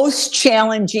most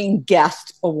challenging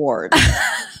guest award. Okay,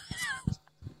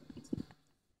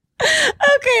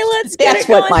 let's get That's it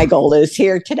going. what my goal is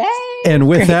here today. And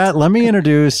with that, let me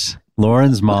introduce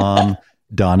Lauren's mom,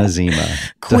 Donna Zima.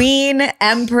 Queen,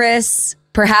 Empress,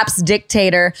 perhaps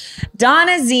dictator,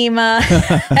 Donna Zima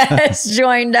has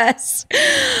joined us.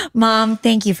 Mom,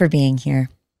 thank you for being here.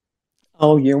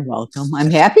 Oh, you're welcome.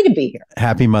 I'm happy to be here.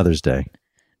 Happy Mother's Day.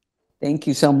 Thank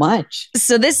you so much.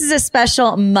 So this is a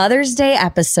special Mother's Day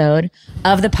episode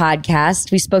of the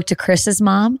podcast. We spoke to Chris's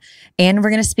mom and we're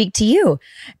going to speak to you.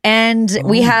 And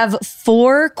we have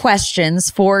 4 questions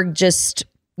for just,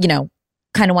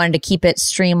 kind of wanted to keep it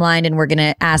streamlined, and we're going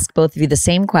to ask both of you the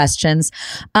same questions.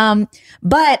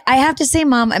 But I have to say,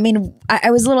 Mom, I mean,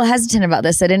 I was a little hesitant about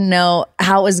this. I didn't know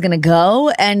how it was going to go.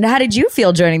 And how did you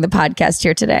feel joining the podcast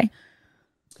here today?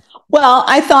 Well,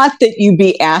 I thought that you'd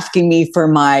be asking me for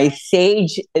my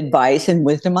sage advice and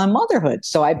wisdom on motherhood.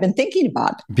 So I've been thinking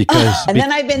about it. Then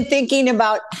I've been thinking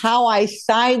about how I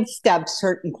sidestep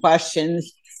certain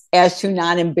questions as to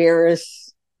not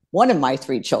embarrass one of my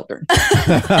 3 children.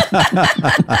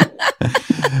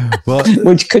 Well,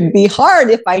 which could be hard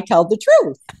if I tell the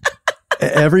truth.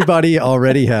 Everybody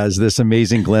already has this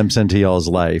amazing glimpse into y'all's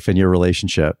life and your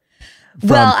relationship.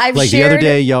 Well, I've like shared, the other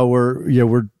day, y'all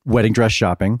were wedding dress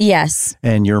shopping. Yes.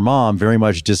 And your mom very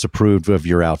much disapproved of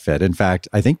your outfit. In fact,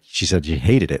 I think she said she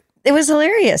hated it. It was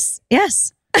hilarious.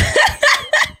 Yes.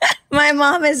 My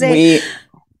mom is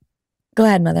Go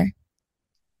ahead, Mother.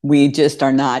 We just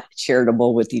are not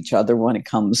charitable with each other when it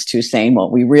comes to saying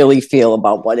what we really feel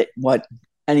about what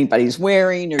anybody's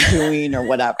wearing or doing or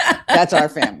whatever. That's our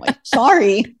family.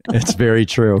 Sorry. It's very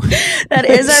true. That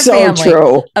is our so family.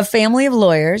 True. A family of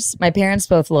lawyers. My parents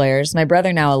both lawyers. My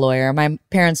brother now a lawyer. My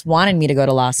parents wanted me to go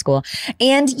to law school.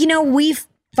 And, you know, we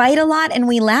fight a lot and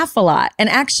we laugh a lot. And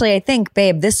actually, I think,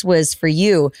 babe, this was for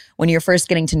you when you're first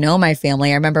getting to know my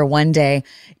family. I remember one day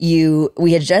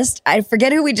I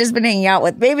forget who we'd just been hanging out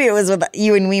with. Maybe it was with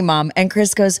you and me, Mom. And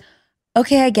Chris goes,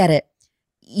 okay, I get it.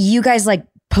 You guys like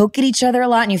poke at each other a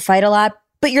lot and you fight a lot,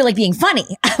 but you're like being funny.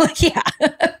 I'm like, yeah.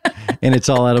 And it's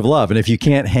all out of love. And if you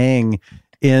can't hang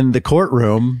in the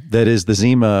courtroom that is the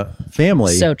Zima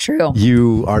family, so true,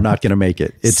 you are not going to make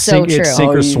it. It's so true. It's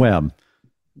sink or swim.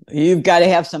 You've got to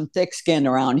have some thick skin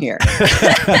around here.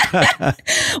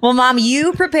 Well, Mom,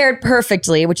 you prepared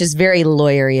perfectly, which is very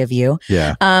lawyery of you.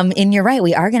 Yeah. And you're right.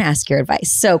 We are going to ask your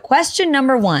advice. So question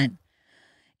number 1,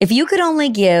 if you could only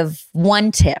give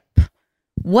one tip,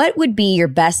 what would be your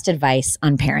best advice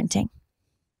on parenting?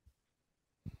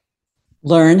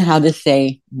 Learn how to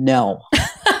say no.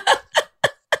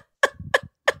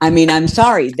 I mean, I'm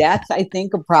sorry. That's, I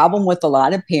think, a problem with a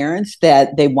lot of parents,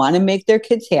 that they want to make their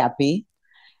kids happy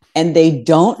and they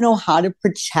don't know how to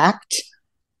protect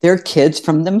their kids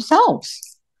from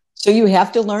themselves. So you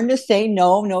have to learn to say,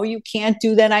 no, you can't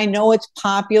do that. I know it's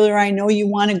popular. I know you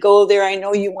want to go there. I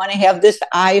know you want to have this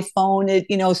iPhone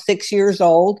at, 6 years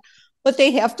old, but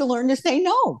they have to learn to say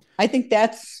no. I think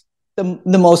that's the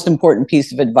most important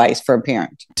piece of advice for a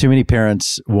parent. Too many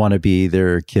parents want to be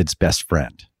their kid's best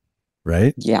friend,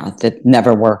 right? Yeah, that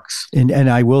never works. And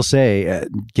I will say,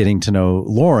 getting to know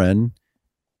Lauren,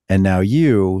 and now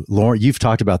Lauren, you've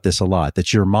talked about this a lot,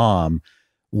 that your mom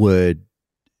would,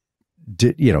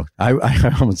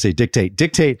 I won't say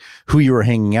dictate who you were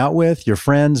hanging out with. Your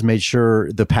friends made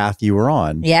sure the path you were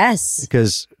on. Yes.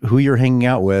 Because who you're hanging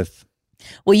out with.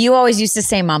 Well, you always used to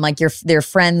say, Mom, like their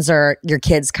friends are your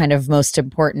kids' kind of most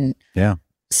important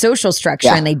social structure,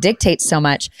 and they dictate so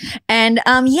much. And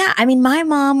I mean, my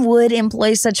mom would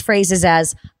employ such phrases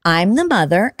as, I'm the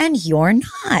mother and you're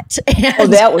not.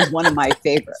 And that was one of my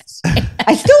favorites.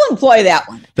 I still employ that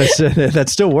one. That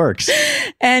still works.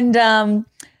 And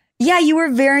you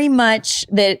were very much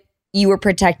that you were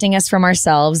protecting us from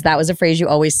ourselves. That was a phrase you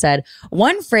always said.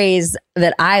 One phrase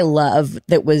that I love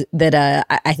that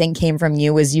I think came from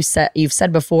you was you've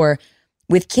said before,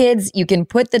 with kids, you can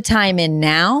put the time in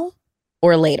now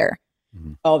or later.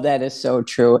 Oh, that is so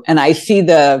true. And I see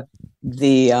the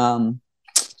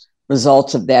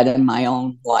results of that in my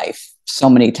own life so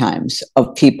many times,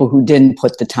 of people who didn't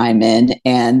put the time in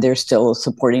and they're still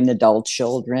supporting adult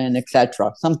children,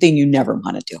 etc. Something you never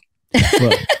want to do.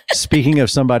 Well, speaking of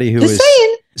someone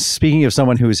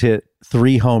who's hit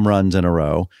 3 home runs in a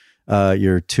row,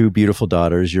 your 2 beautiful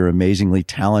daughters, your amazingly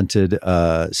talented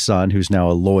son, who's now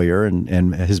a lawyer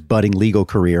and his budding legal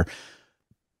career.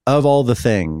 Of all the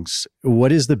things,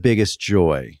 what is the biggest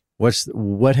joy?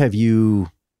 What have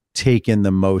you taken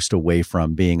the most away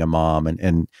from being a mom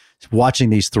and watching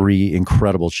these 3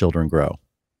 incredible children grow?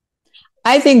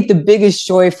 I think the biggest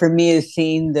joy for me is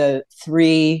seeing the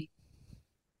 3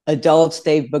 adults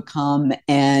they've become,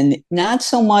 and not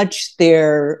so much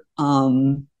their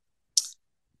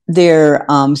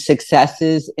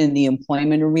successes in the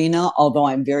employment arena, although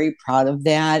I'm very proud of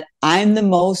that. I'm the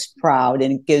most proud,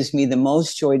 and it gives me the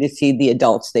most joy to see the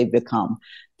adults they've become.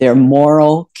 They're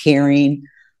moral, caring,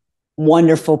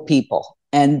 wonderful people.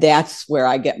 And that's where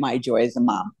I get my joy as a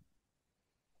mom.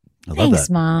 Thanks,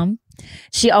 Mom.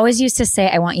 She always used to say,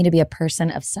 I want you to be a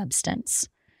person of substance.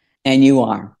 And you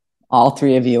are. All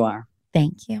 3 of you are.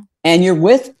 Thank you. And you're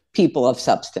with people of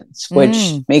substance,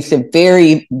 which makes it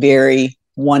very, very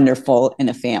wonderful in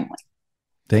a family.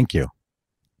 Thank you.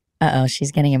 Uh-oh,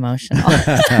 she's getting emotional.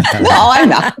 No, I'm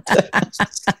not.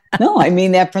 No, I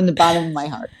mean that from the bottom of my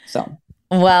heart. So,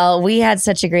 well, we had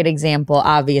such a great example,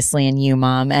 obviously, in you,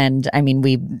 Mom. And I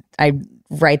mean, I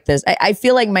write this. I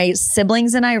feel like my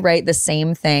siblings and I write the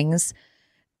same things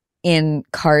in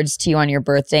cards to you on your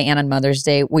birthday and on Mother's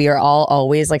Day. We are all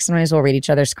always like, sometimes we'll read each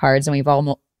other's cards, and we've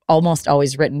almost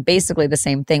always written basically the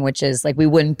same thing, which is like, we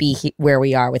wouldn't be where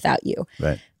we are without you.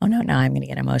 Right. Oh no, now I'm going to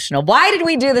get emotional. Why did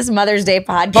we do this Mother's Day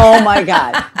podcast? oh my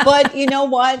God. But you know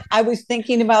what? I was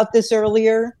thinking about this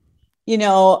earlier. You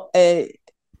know,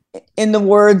 in the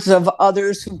words of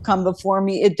others who've come before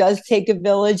me, it does take a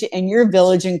village, and your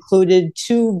village included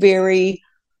two very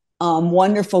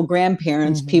wonderful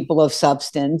grandparents, people of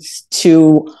substance,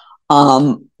 to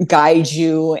guide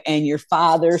you, and your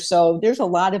father. So there's a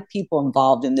lot of people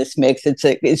involved in this mix.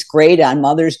 It's great on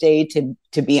Mother's Day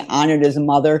to be honored as a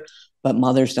mother, but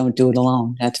mothers don't do it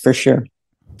alone. That's for sure.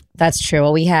 That's true.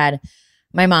 Well, we had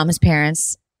my mom's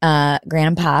parents, Gran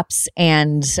and Pops,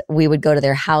 and we would go to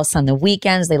their house on the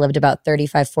weekends. They lived about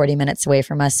 35, 40 minutes away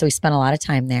from us, so we spent a lot of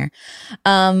time there.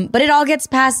 But it all gets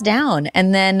passed down.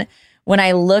 And then when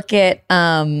I look at,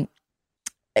 I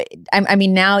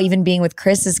mean, now even being with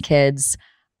Chris's kids,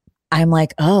 I'm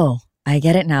like, oh, I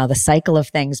get it now, the cycle of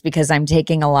things, because I'm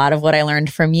taking a lot of what I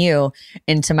learned from you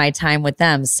into my time with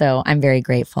them. So I'm very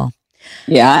grateful.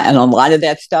 Yeah, and a lot of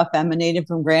that stuff emanated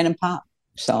from Gran and Pop.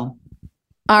 So all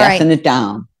passing right. it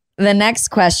down. The next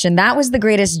question, that was the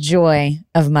greatest joy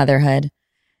of motherhood.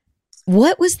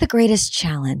 What was the greatest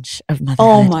challenge of motherhood?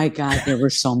 Oh my God, there were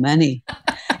so many.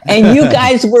 And you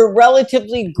guys were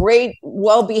relatively great,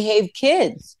 well-behaved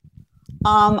kids.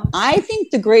 I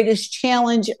think the greatest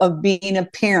challenge of being a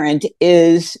parent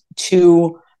is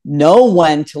to know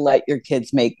when to let your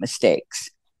kids make mistakes.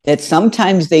 That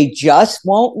sometimes they just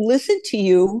won't listen to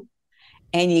you,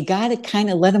 and you got to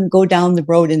kind of let them go down the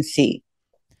road and see.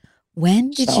 When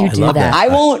did you do that? I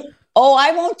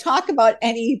won't talk about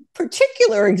any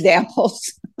particular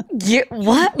examples.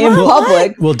 What? In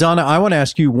public. Well, Donna, I want to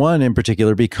ask you one in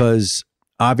particular, because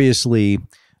obviously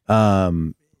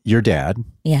your dad,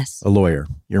 yes, a lawyer,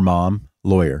 your mom,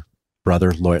 lawyer,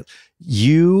 brother, lawyer.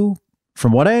 You,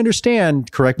 from what I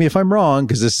understand, correct me if I'm wrong,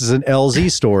 because this is an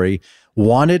LZ story,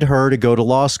 wanted her to go to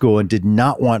law school and did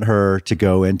not want her to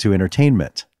go into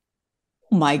entertainment.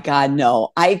 Oh my God,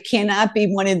 no. I cannot be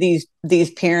one of these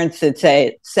parents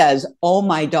that says, oh,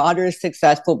 my daughter is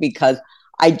successful because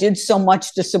I did so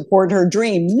much to support her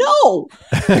dream. No,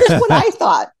 here's what I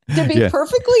thought. To be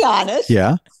perfectly honest,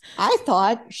 I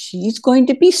thought she's going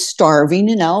to be starving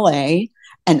in LA,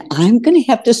 and I'm going to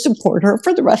have to support her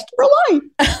for the rest of her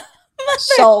life.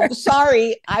 So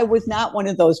sorry, I was not one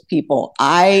of those people.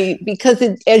 Because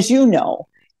as you know,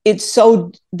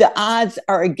 the odds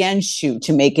are against you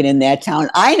to make it in that town.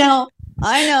 I know.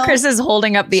 Chris is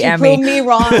holding up the she Emmy. Proved me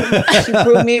wrong. She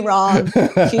proved me wrong.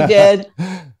 She did.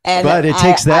 But it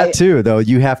takes that too, though.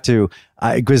 You have to,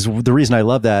 because the reason I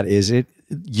love that is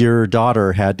your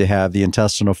daughter had to have the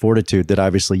intestinal fortitude that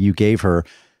obviously you gave her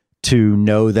to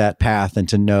know that path and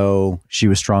to know she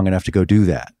was strong enough to go do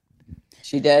that.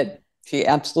 She did. She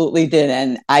absolutely did.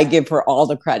 And I give her all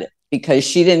the credit, because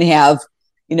she didn't have,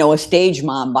 a stage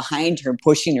mom behind her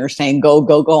pushing her saying, go,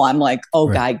 go, go. I'm like, oh,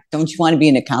 right. God, don't you want to be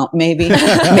an accountant maybe?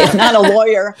 If not a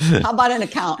lawyer, how about an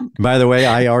accountant? By the way,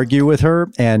 I argue with her,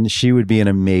 and she would be an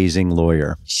amazing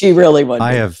lawyer. She really would.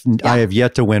 I have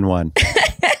yet to win one.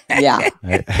 Yeah.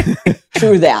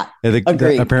 True that.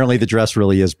 Agreed. Apparently the dress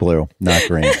really is blue, not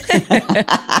green.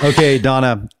 Okay,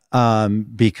 Donna,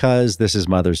 because this is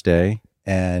Mother's Day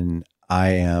and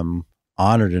I am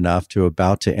honored enough to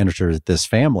about to enter this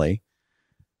family,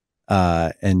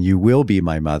 and you will be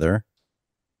my mother,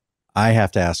 I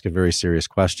have to ask a very serious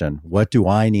question. What do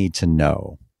I need to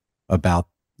know about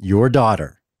your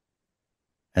daughter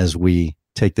as we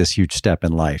take this huge step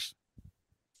in life?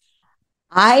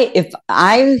 If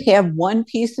I have one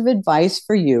piece of advice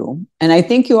for you, and I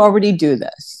think you already do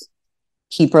this,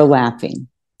 keep her laughing.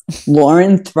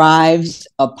 Lauren thrives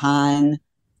upon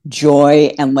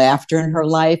joy and laughter in her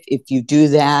life. If you do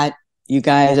that, you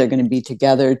guys are going to be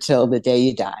together till the day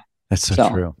you die. That's so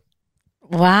true.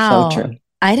 Wow. So true.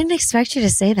 I didn't expect you to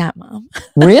say that, Mom.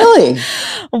 Really?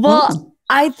 Well,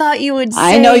 I thought you would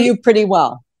say... I know you pretty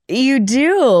well. You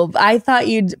do. I thought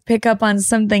you'd pick up on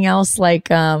something else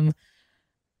like, I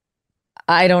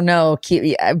don't know.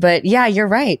 But yeah, you're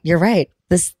right. You're right.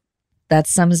 That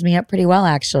sums me up pretty well,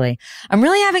 actually. I'm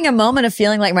really having a moment of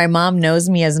feeling like my mom knows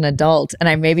me as an adult, and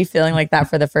I may be feeling like that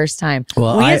for the first time.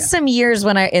 Well, we had some years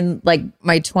when in like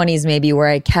my 20s maybe, where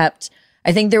I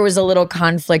think there was a little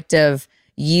conflict of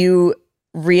you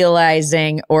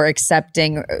realizing or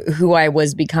accepting who I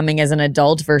was becoming as an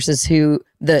adult versus who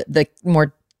the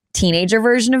more teenager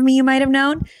version of me you might have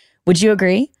known. Would you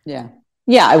agree? Yeah,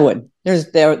 I would.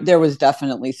 There was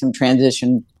definitely some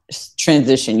transition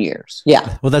years.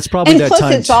 Yeah. Well, that's probably and that plus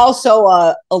time. It's also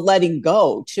a letting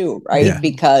go too, right? Yeah.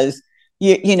 Because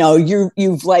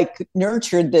you've like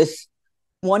nurtured this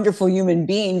wonderful human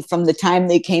being from the time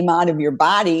they came out of your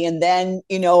body, and then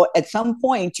at some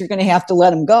point you're going to have to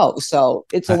let them go. So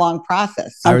it's a long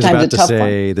process. Sometimes I was about a to tough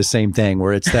say one. the same thing,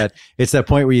 where it's that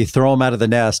point where you throw them out of the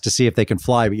nest to see if they can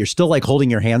fly, but you're still like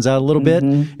holding your hands out a little bit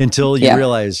until you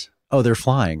realize, oh, they're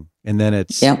flying, and then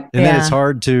it's then it's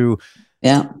hard to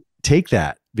take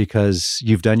that because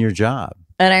you've done your job.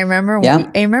 And I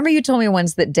remember you told me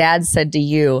once that Dad said to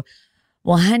you,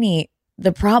 "Well, honey,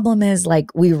 the problem is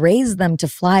like we raised them to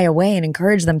fly away and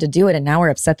encourage them to do it, and now we're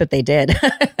upset that they did."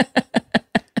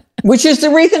 Which is the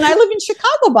reason I live in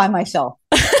Chicago by myself.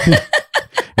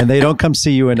 And they don't come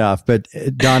see you enough. But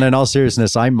Donna, in all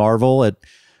seriousness, I marvel at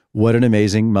what an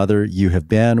amazing mother you have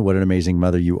been, what an amazing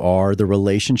mother you are, the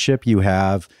relationship you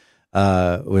have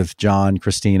with John,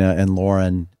 Christina, and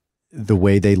Lauren, the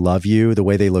way they love you, the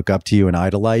way they look up to you and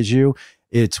idolize you.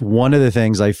 It's one of the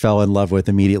things I fell in love with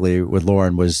immediately with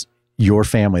Lauren was your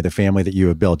family, the family that you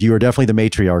have built. You are definitely the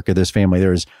matriarch of this family.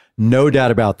 There is no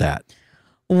doubt about that.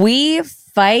 We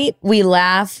fight, we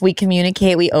laugh, we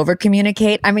communicate, we over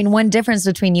communicate. I mean, one difference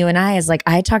between you and I is like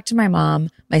I talk to my mom,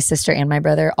 my sister, and my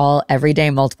brother every day,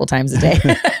 multiple times a day.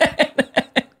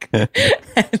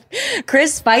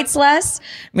 Chris fights less,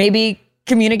 maybe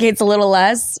communicates a little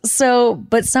less. So,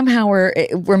 but somehow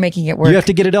we're making it work. You have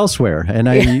to get it elsewhere, and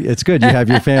it's good you have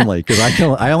your family because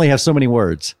I only have so many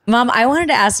words. Mom, I wanted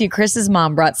to ask you. Chris's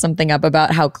mom brought something up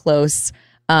about how close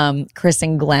Chris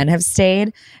and Glenn have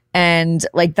stayed, and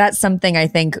like that's something I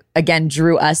think again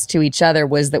drew us to each other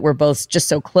was that we're both just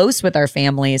so close with our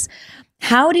families.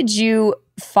 How did you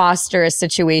foster a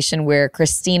situation where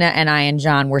Christina and I and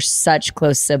John were such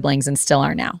close siblings and still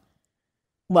are now?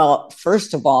 Well,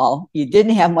 first of all, you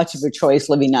didn't have much of a choice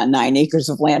living on 9 acres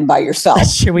of land by yourself.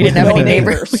 That's true. We didn't have any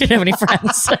neighbors. We didn't have any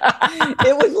friends.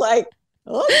 It was like,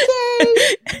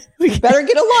 okay, we better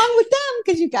get along with them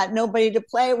because you got nobody to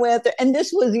play with. And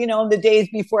this was, the days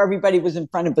before everybody was in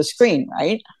front of a screen,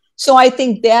 right? So I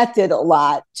think that did a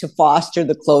lot to foster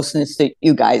the closeness that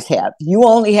you guys have. You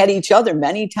only had each other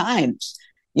many times.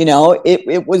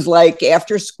 It was like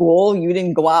after school, you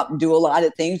didn't go out and do a lot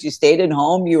of things. You stayed at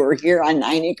home. You were here on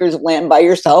 9 acres of land by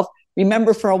yourself.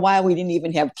 Remember, for a while, we didn't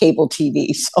even have cable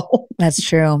TV. So that's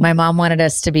true. My mom wanted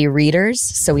us to be readers,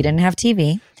 so we didn't have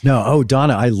TV. No. Oh,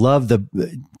 Donna, I love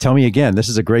tell me again. This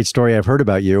is a great story I've heard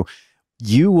about you.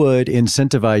 You would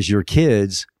incentivize your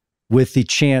kids with the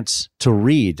chance to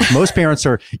read. Most parents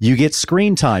you get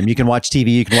screen time. You can watch TV,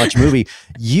 you can watch a movie.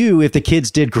 If the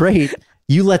kids did great,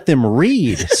 you let them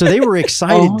read. So they were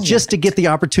excited just to get the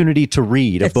opportunity to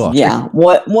read a book. Yeah.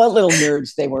 What little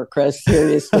nerds they were, Chris.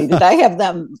 Seriously. Did I have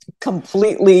them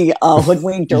completely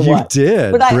hoodwinked or what? You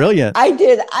did. But brilliant. I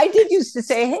did used to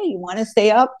say, hey, you want to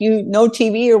stay up? No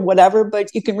TV or whatever,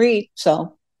 but you can read.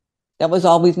 So that was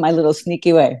always my little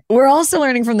sneaky way. We're also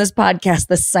learning from this podcast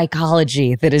the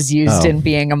psychology that is used in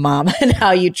being a mom and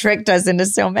how you tricked us into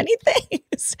so many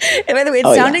things. And by the way,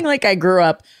 it's sounding like I grew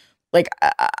up like,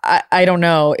 I don't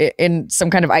know, in some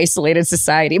kind of isolated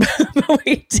society, but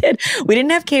we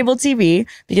didn't have cable TV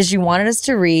because you wanted us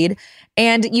to read.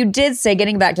 And you did say,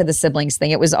 getting back to the siblings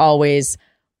thing, it was always,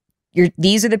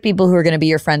 these are the people who are going to be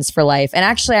your friends for life. And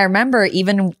actually, I remember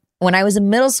even when I was in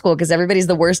middle school, because everybody's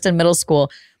the worst in middle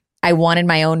school, I wanted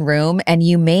my own room. And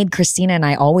you made Christina and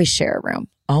I always share a room,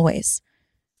 always.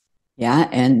 Yeah.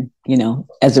 And,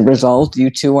 as a result, you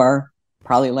two are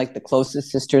probably like the closest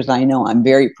sisters I know. I'm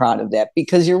very proud of that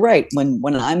because you're right. When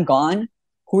I'm gone,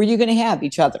 who are you going to have?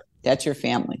 Each other. That's your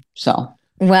family. So,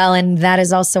 well, and that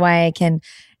is also why I can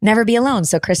never be alone.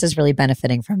 So Chris is really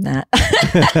benefiting from that.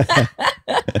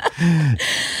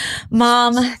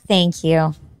 Mom, thank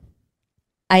you.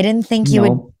 I didn't think you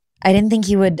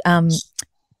would.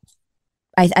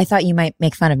 I thought you might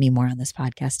make fun of me more on this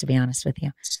podcast, to be honest with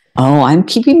you. Oh, I'm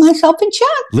keeping myself in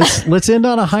check. Let's end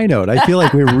on a high note. I feel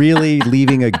like we're really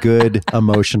leaving a good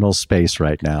emotional space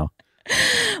right now.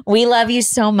 We love you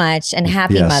so much, and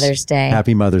happy Mother's Day.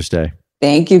 Happy Mother's Day.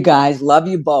 Thank you, guys. Love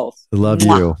you both. Love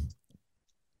you.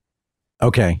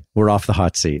 Okay, we're off the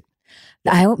hot seat.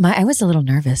 I was a little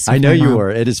nervous. I know you were.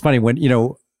 It is funny when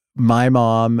my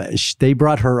mom. They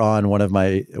brought her on one of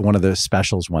the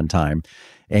specials one time.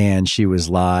 And she was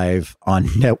live on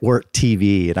network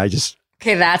TV. And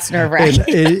Okay, that's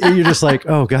nerve-wracking. And you're just like,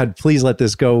 oh God, please let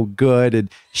this go good. And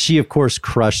she, of course,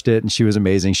 crushed it, and she was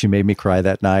amazing. She made me cry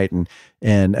that night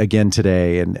and again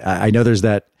today. And I know there's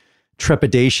that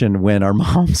trepidation when our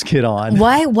moms get on.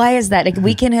 Why is that? Like,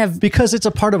 we can have... Because it's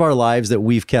a part of our lives that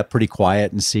we've kept pretty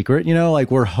quiet and secret. You know, like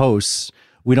we're hosts.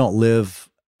 We don't live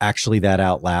actually that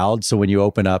out loud. So when you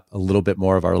open up a little bit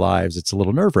more of our lives, it's a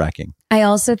little nerve-wracking. I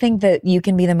also think that you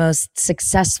can be the most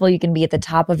successful. You can be at the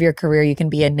top of your career. You can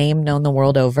be a name known the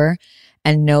world over,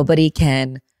 and nobody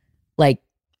can like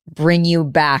bring you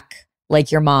back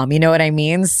like your mom. You know what I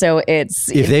mean? So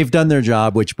it's... If they've done their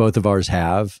job, which both of ours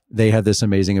have, they have this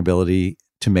amazing ability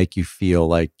to make you feel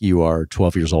like you are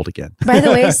 12 years old again. By the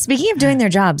way, speaking of doing their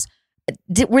jobs,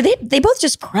 were they both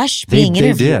just crushed being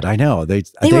interviewed? They did. I know. They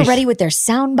were ready with their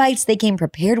sound bites. They came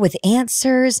prepared with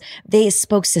answers. They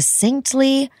spoke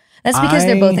succinctly. That's because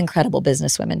they're both incredible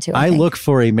businesswomen too. I look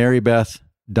for a Mary Beth,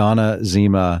 Donna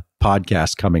Zima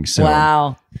podcast coming soon.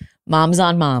 Wow. Moms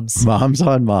on moms. Moms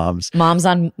on moms. Moms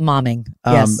on momming.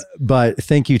 Yes. But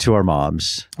thank you to our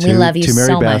moms. We love you so much.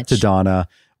 To Mary Beth, to Donna.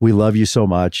 We love you so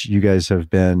much. You guys have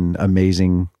been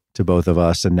amazing to both of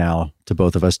us, and now to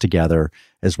both of us together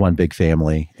as one big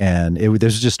family. And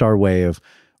this is just our way of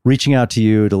reaching out to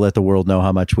you to let the world know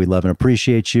how much we love and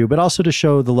appreciate you, but also to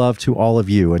show the love to all of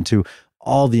you and to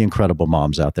all the incredible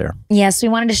moms out there. Yes, we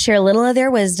wanted to share a little of their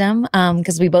wisdom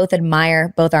because we both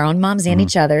admire both our own moms and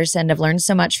each other's and have learned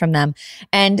so much from them.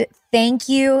 And thank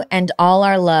you and all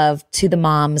our love to the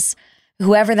moms,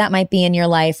 whoever that might be in your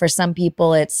life. For some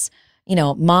people, it's, you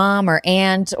know, mom or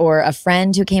aunt or a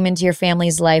friend who came into your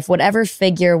family's life. Whatever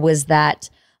figure was that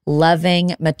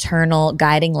loving, maternal,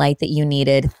 guiding light that you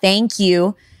needed. Thank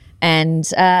you. And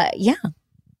yeah.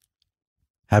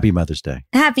 Happy Mother's Day.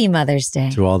 Happy Mother's Day.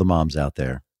 To all the moms out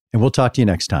there. And we'll talk to you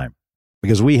next time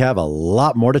because we have a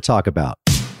lot more to talk about.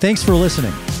 Thanks for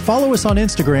listening. Follow us on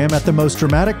Instagram at The Most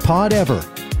Dramatic Pod Ever.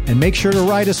 And make sure to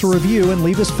write us a review and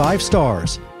leave us 5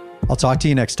 stars. I'll talk to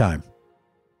you next time.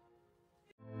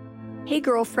 Hey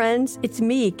girlfriends, it's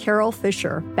me, Carol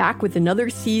Fisher, back with another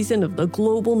season of the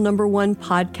global #1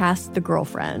 podcast, The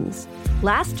Girlfriends.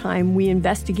 Last time, we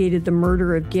investigated the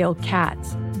murder of Gail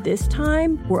Katz. This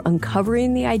time, we're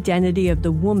uncovering the identity of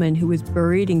the woman who was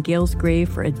buried in Gail's grave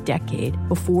for a decade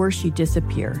before she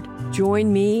disappeared.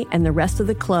 Join me and the rest of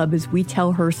the club as we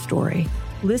tell her story.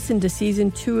 Listen to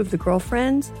Season 2 of The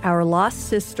Girlfriends, Our Lost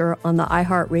Sister on the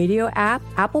iHeartRadio app,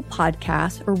 Apple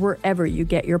Podcasts, or wherever you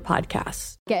get your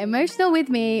podcasts. Get emotional with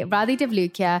me, Radhi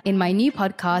Devlukia, in my new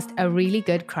podcast, A Really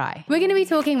Good Cry. We're going to be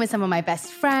talking with some of my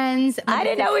best friends. I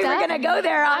didn't know we were going to go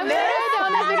there on this.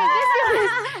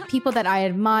 People that I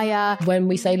admire. When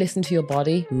we say listen to your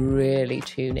body, really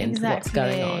tune into what's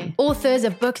going on. Authors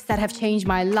of books that have changed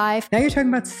my life. Now you're talking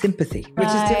about sympathy, which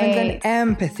is different than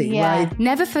empathy, right?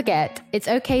 Never forget, it's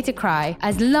okay to cry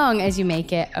as long as you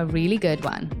make it a really good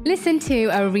one. Listen to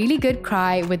A Really Good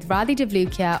Cry with Radhi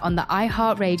Devlukia on the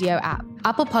iHeartRadio app,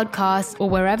 Apple Podcasts, or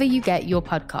wherever you get your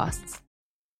podcasts.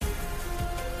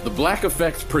 The Black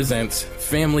Effect presents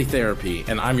Family Therapy,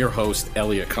 and I'm your host,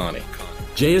 Elliot Connie.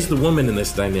 Jay is the woman in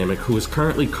this dynamic who is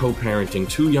currently co-parenting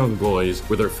 2 young boys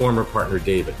with her former partner,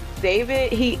 David.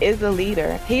 David, he is a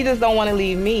leader. He just don't want to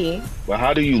leave me. But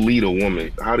how do you lead a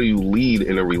woman? How do you lead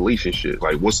in a relationship?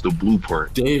 Like, what's the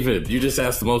blueprint? David, you just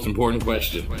asked the most important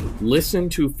question. Listen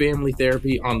to Family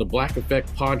Therapy on the Black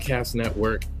Effect Podcast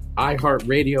Network,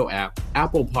 iHeartRadio app,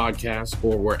 Apple Podcasts,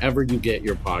 or wherever you get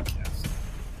your podcasts.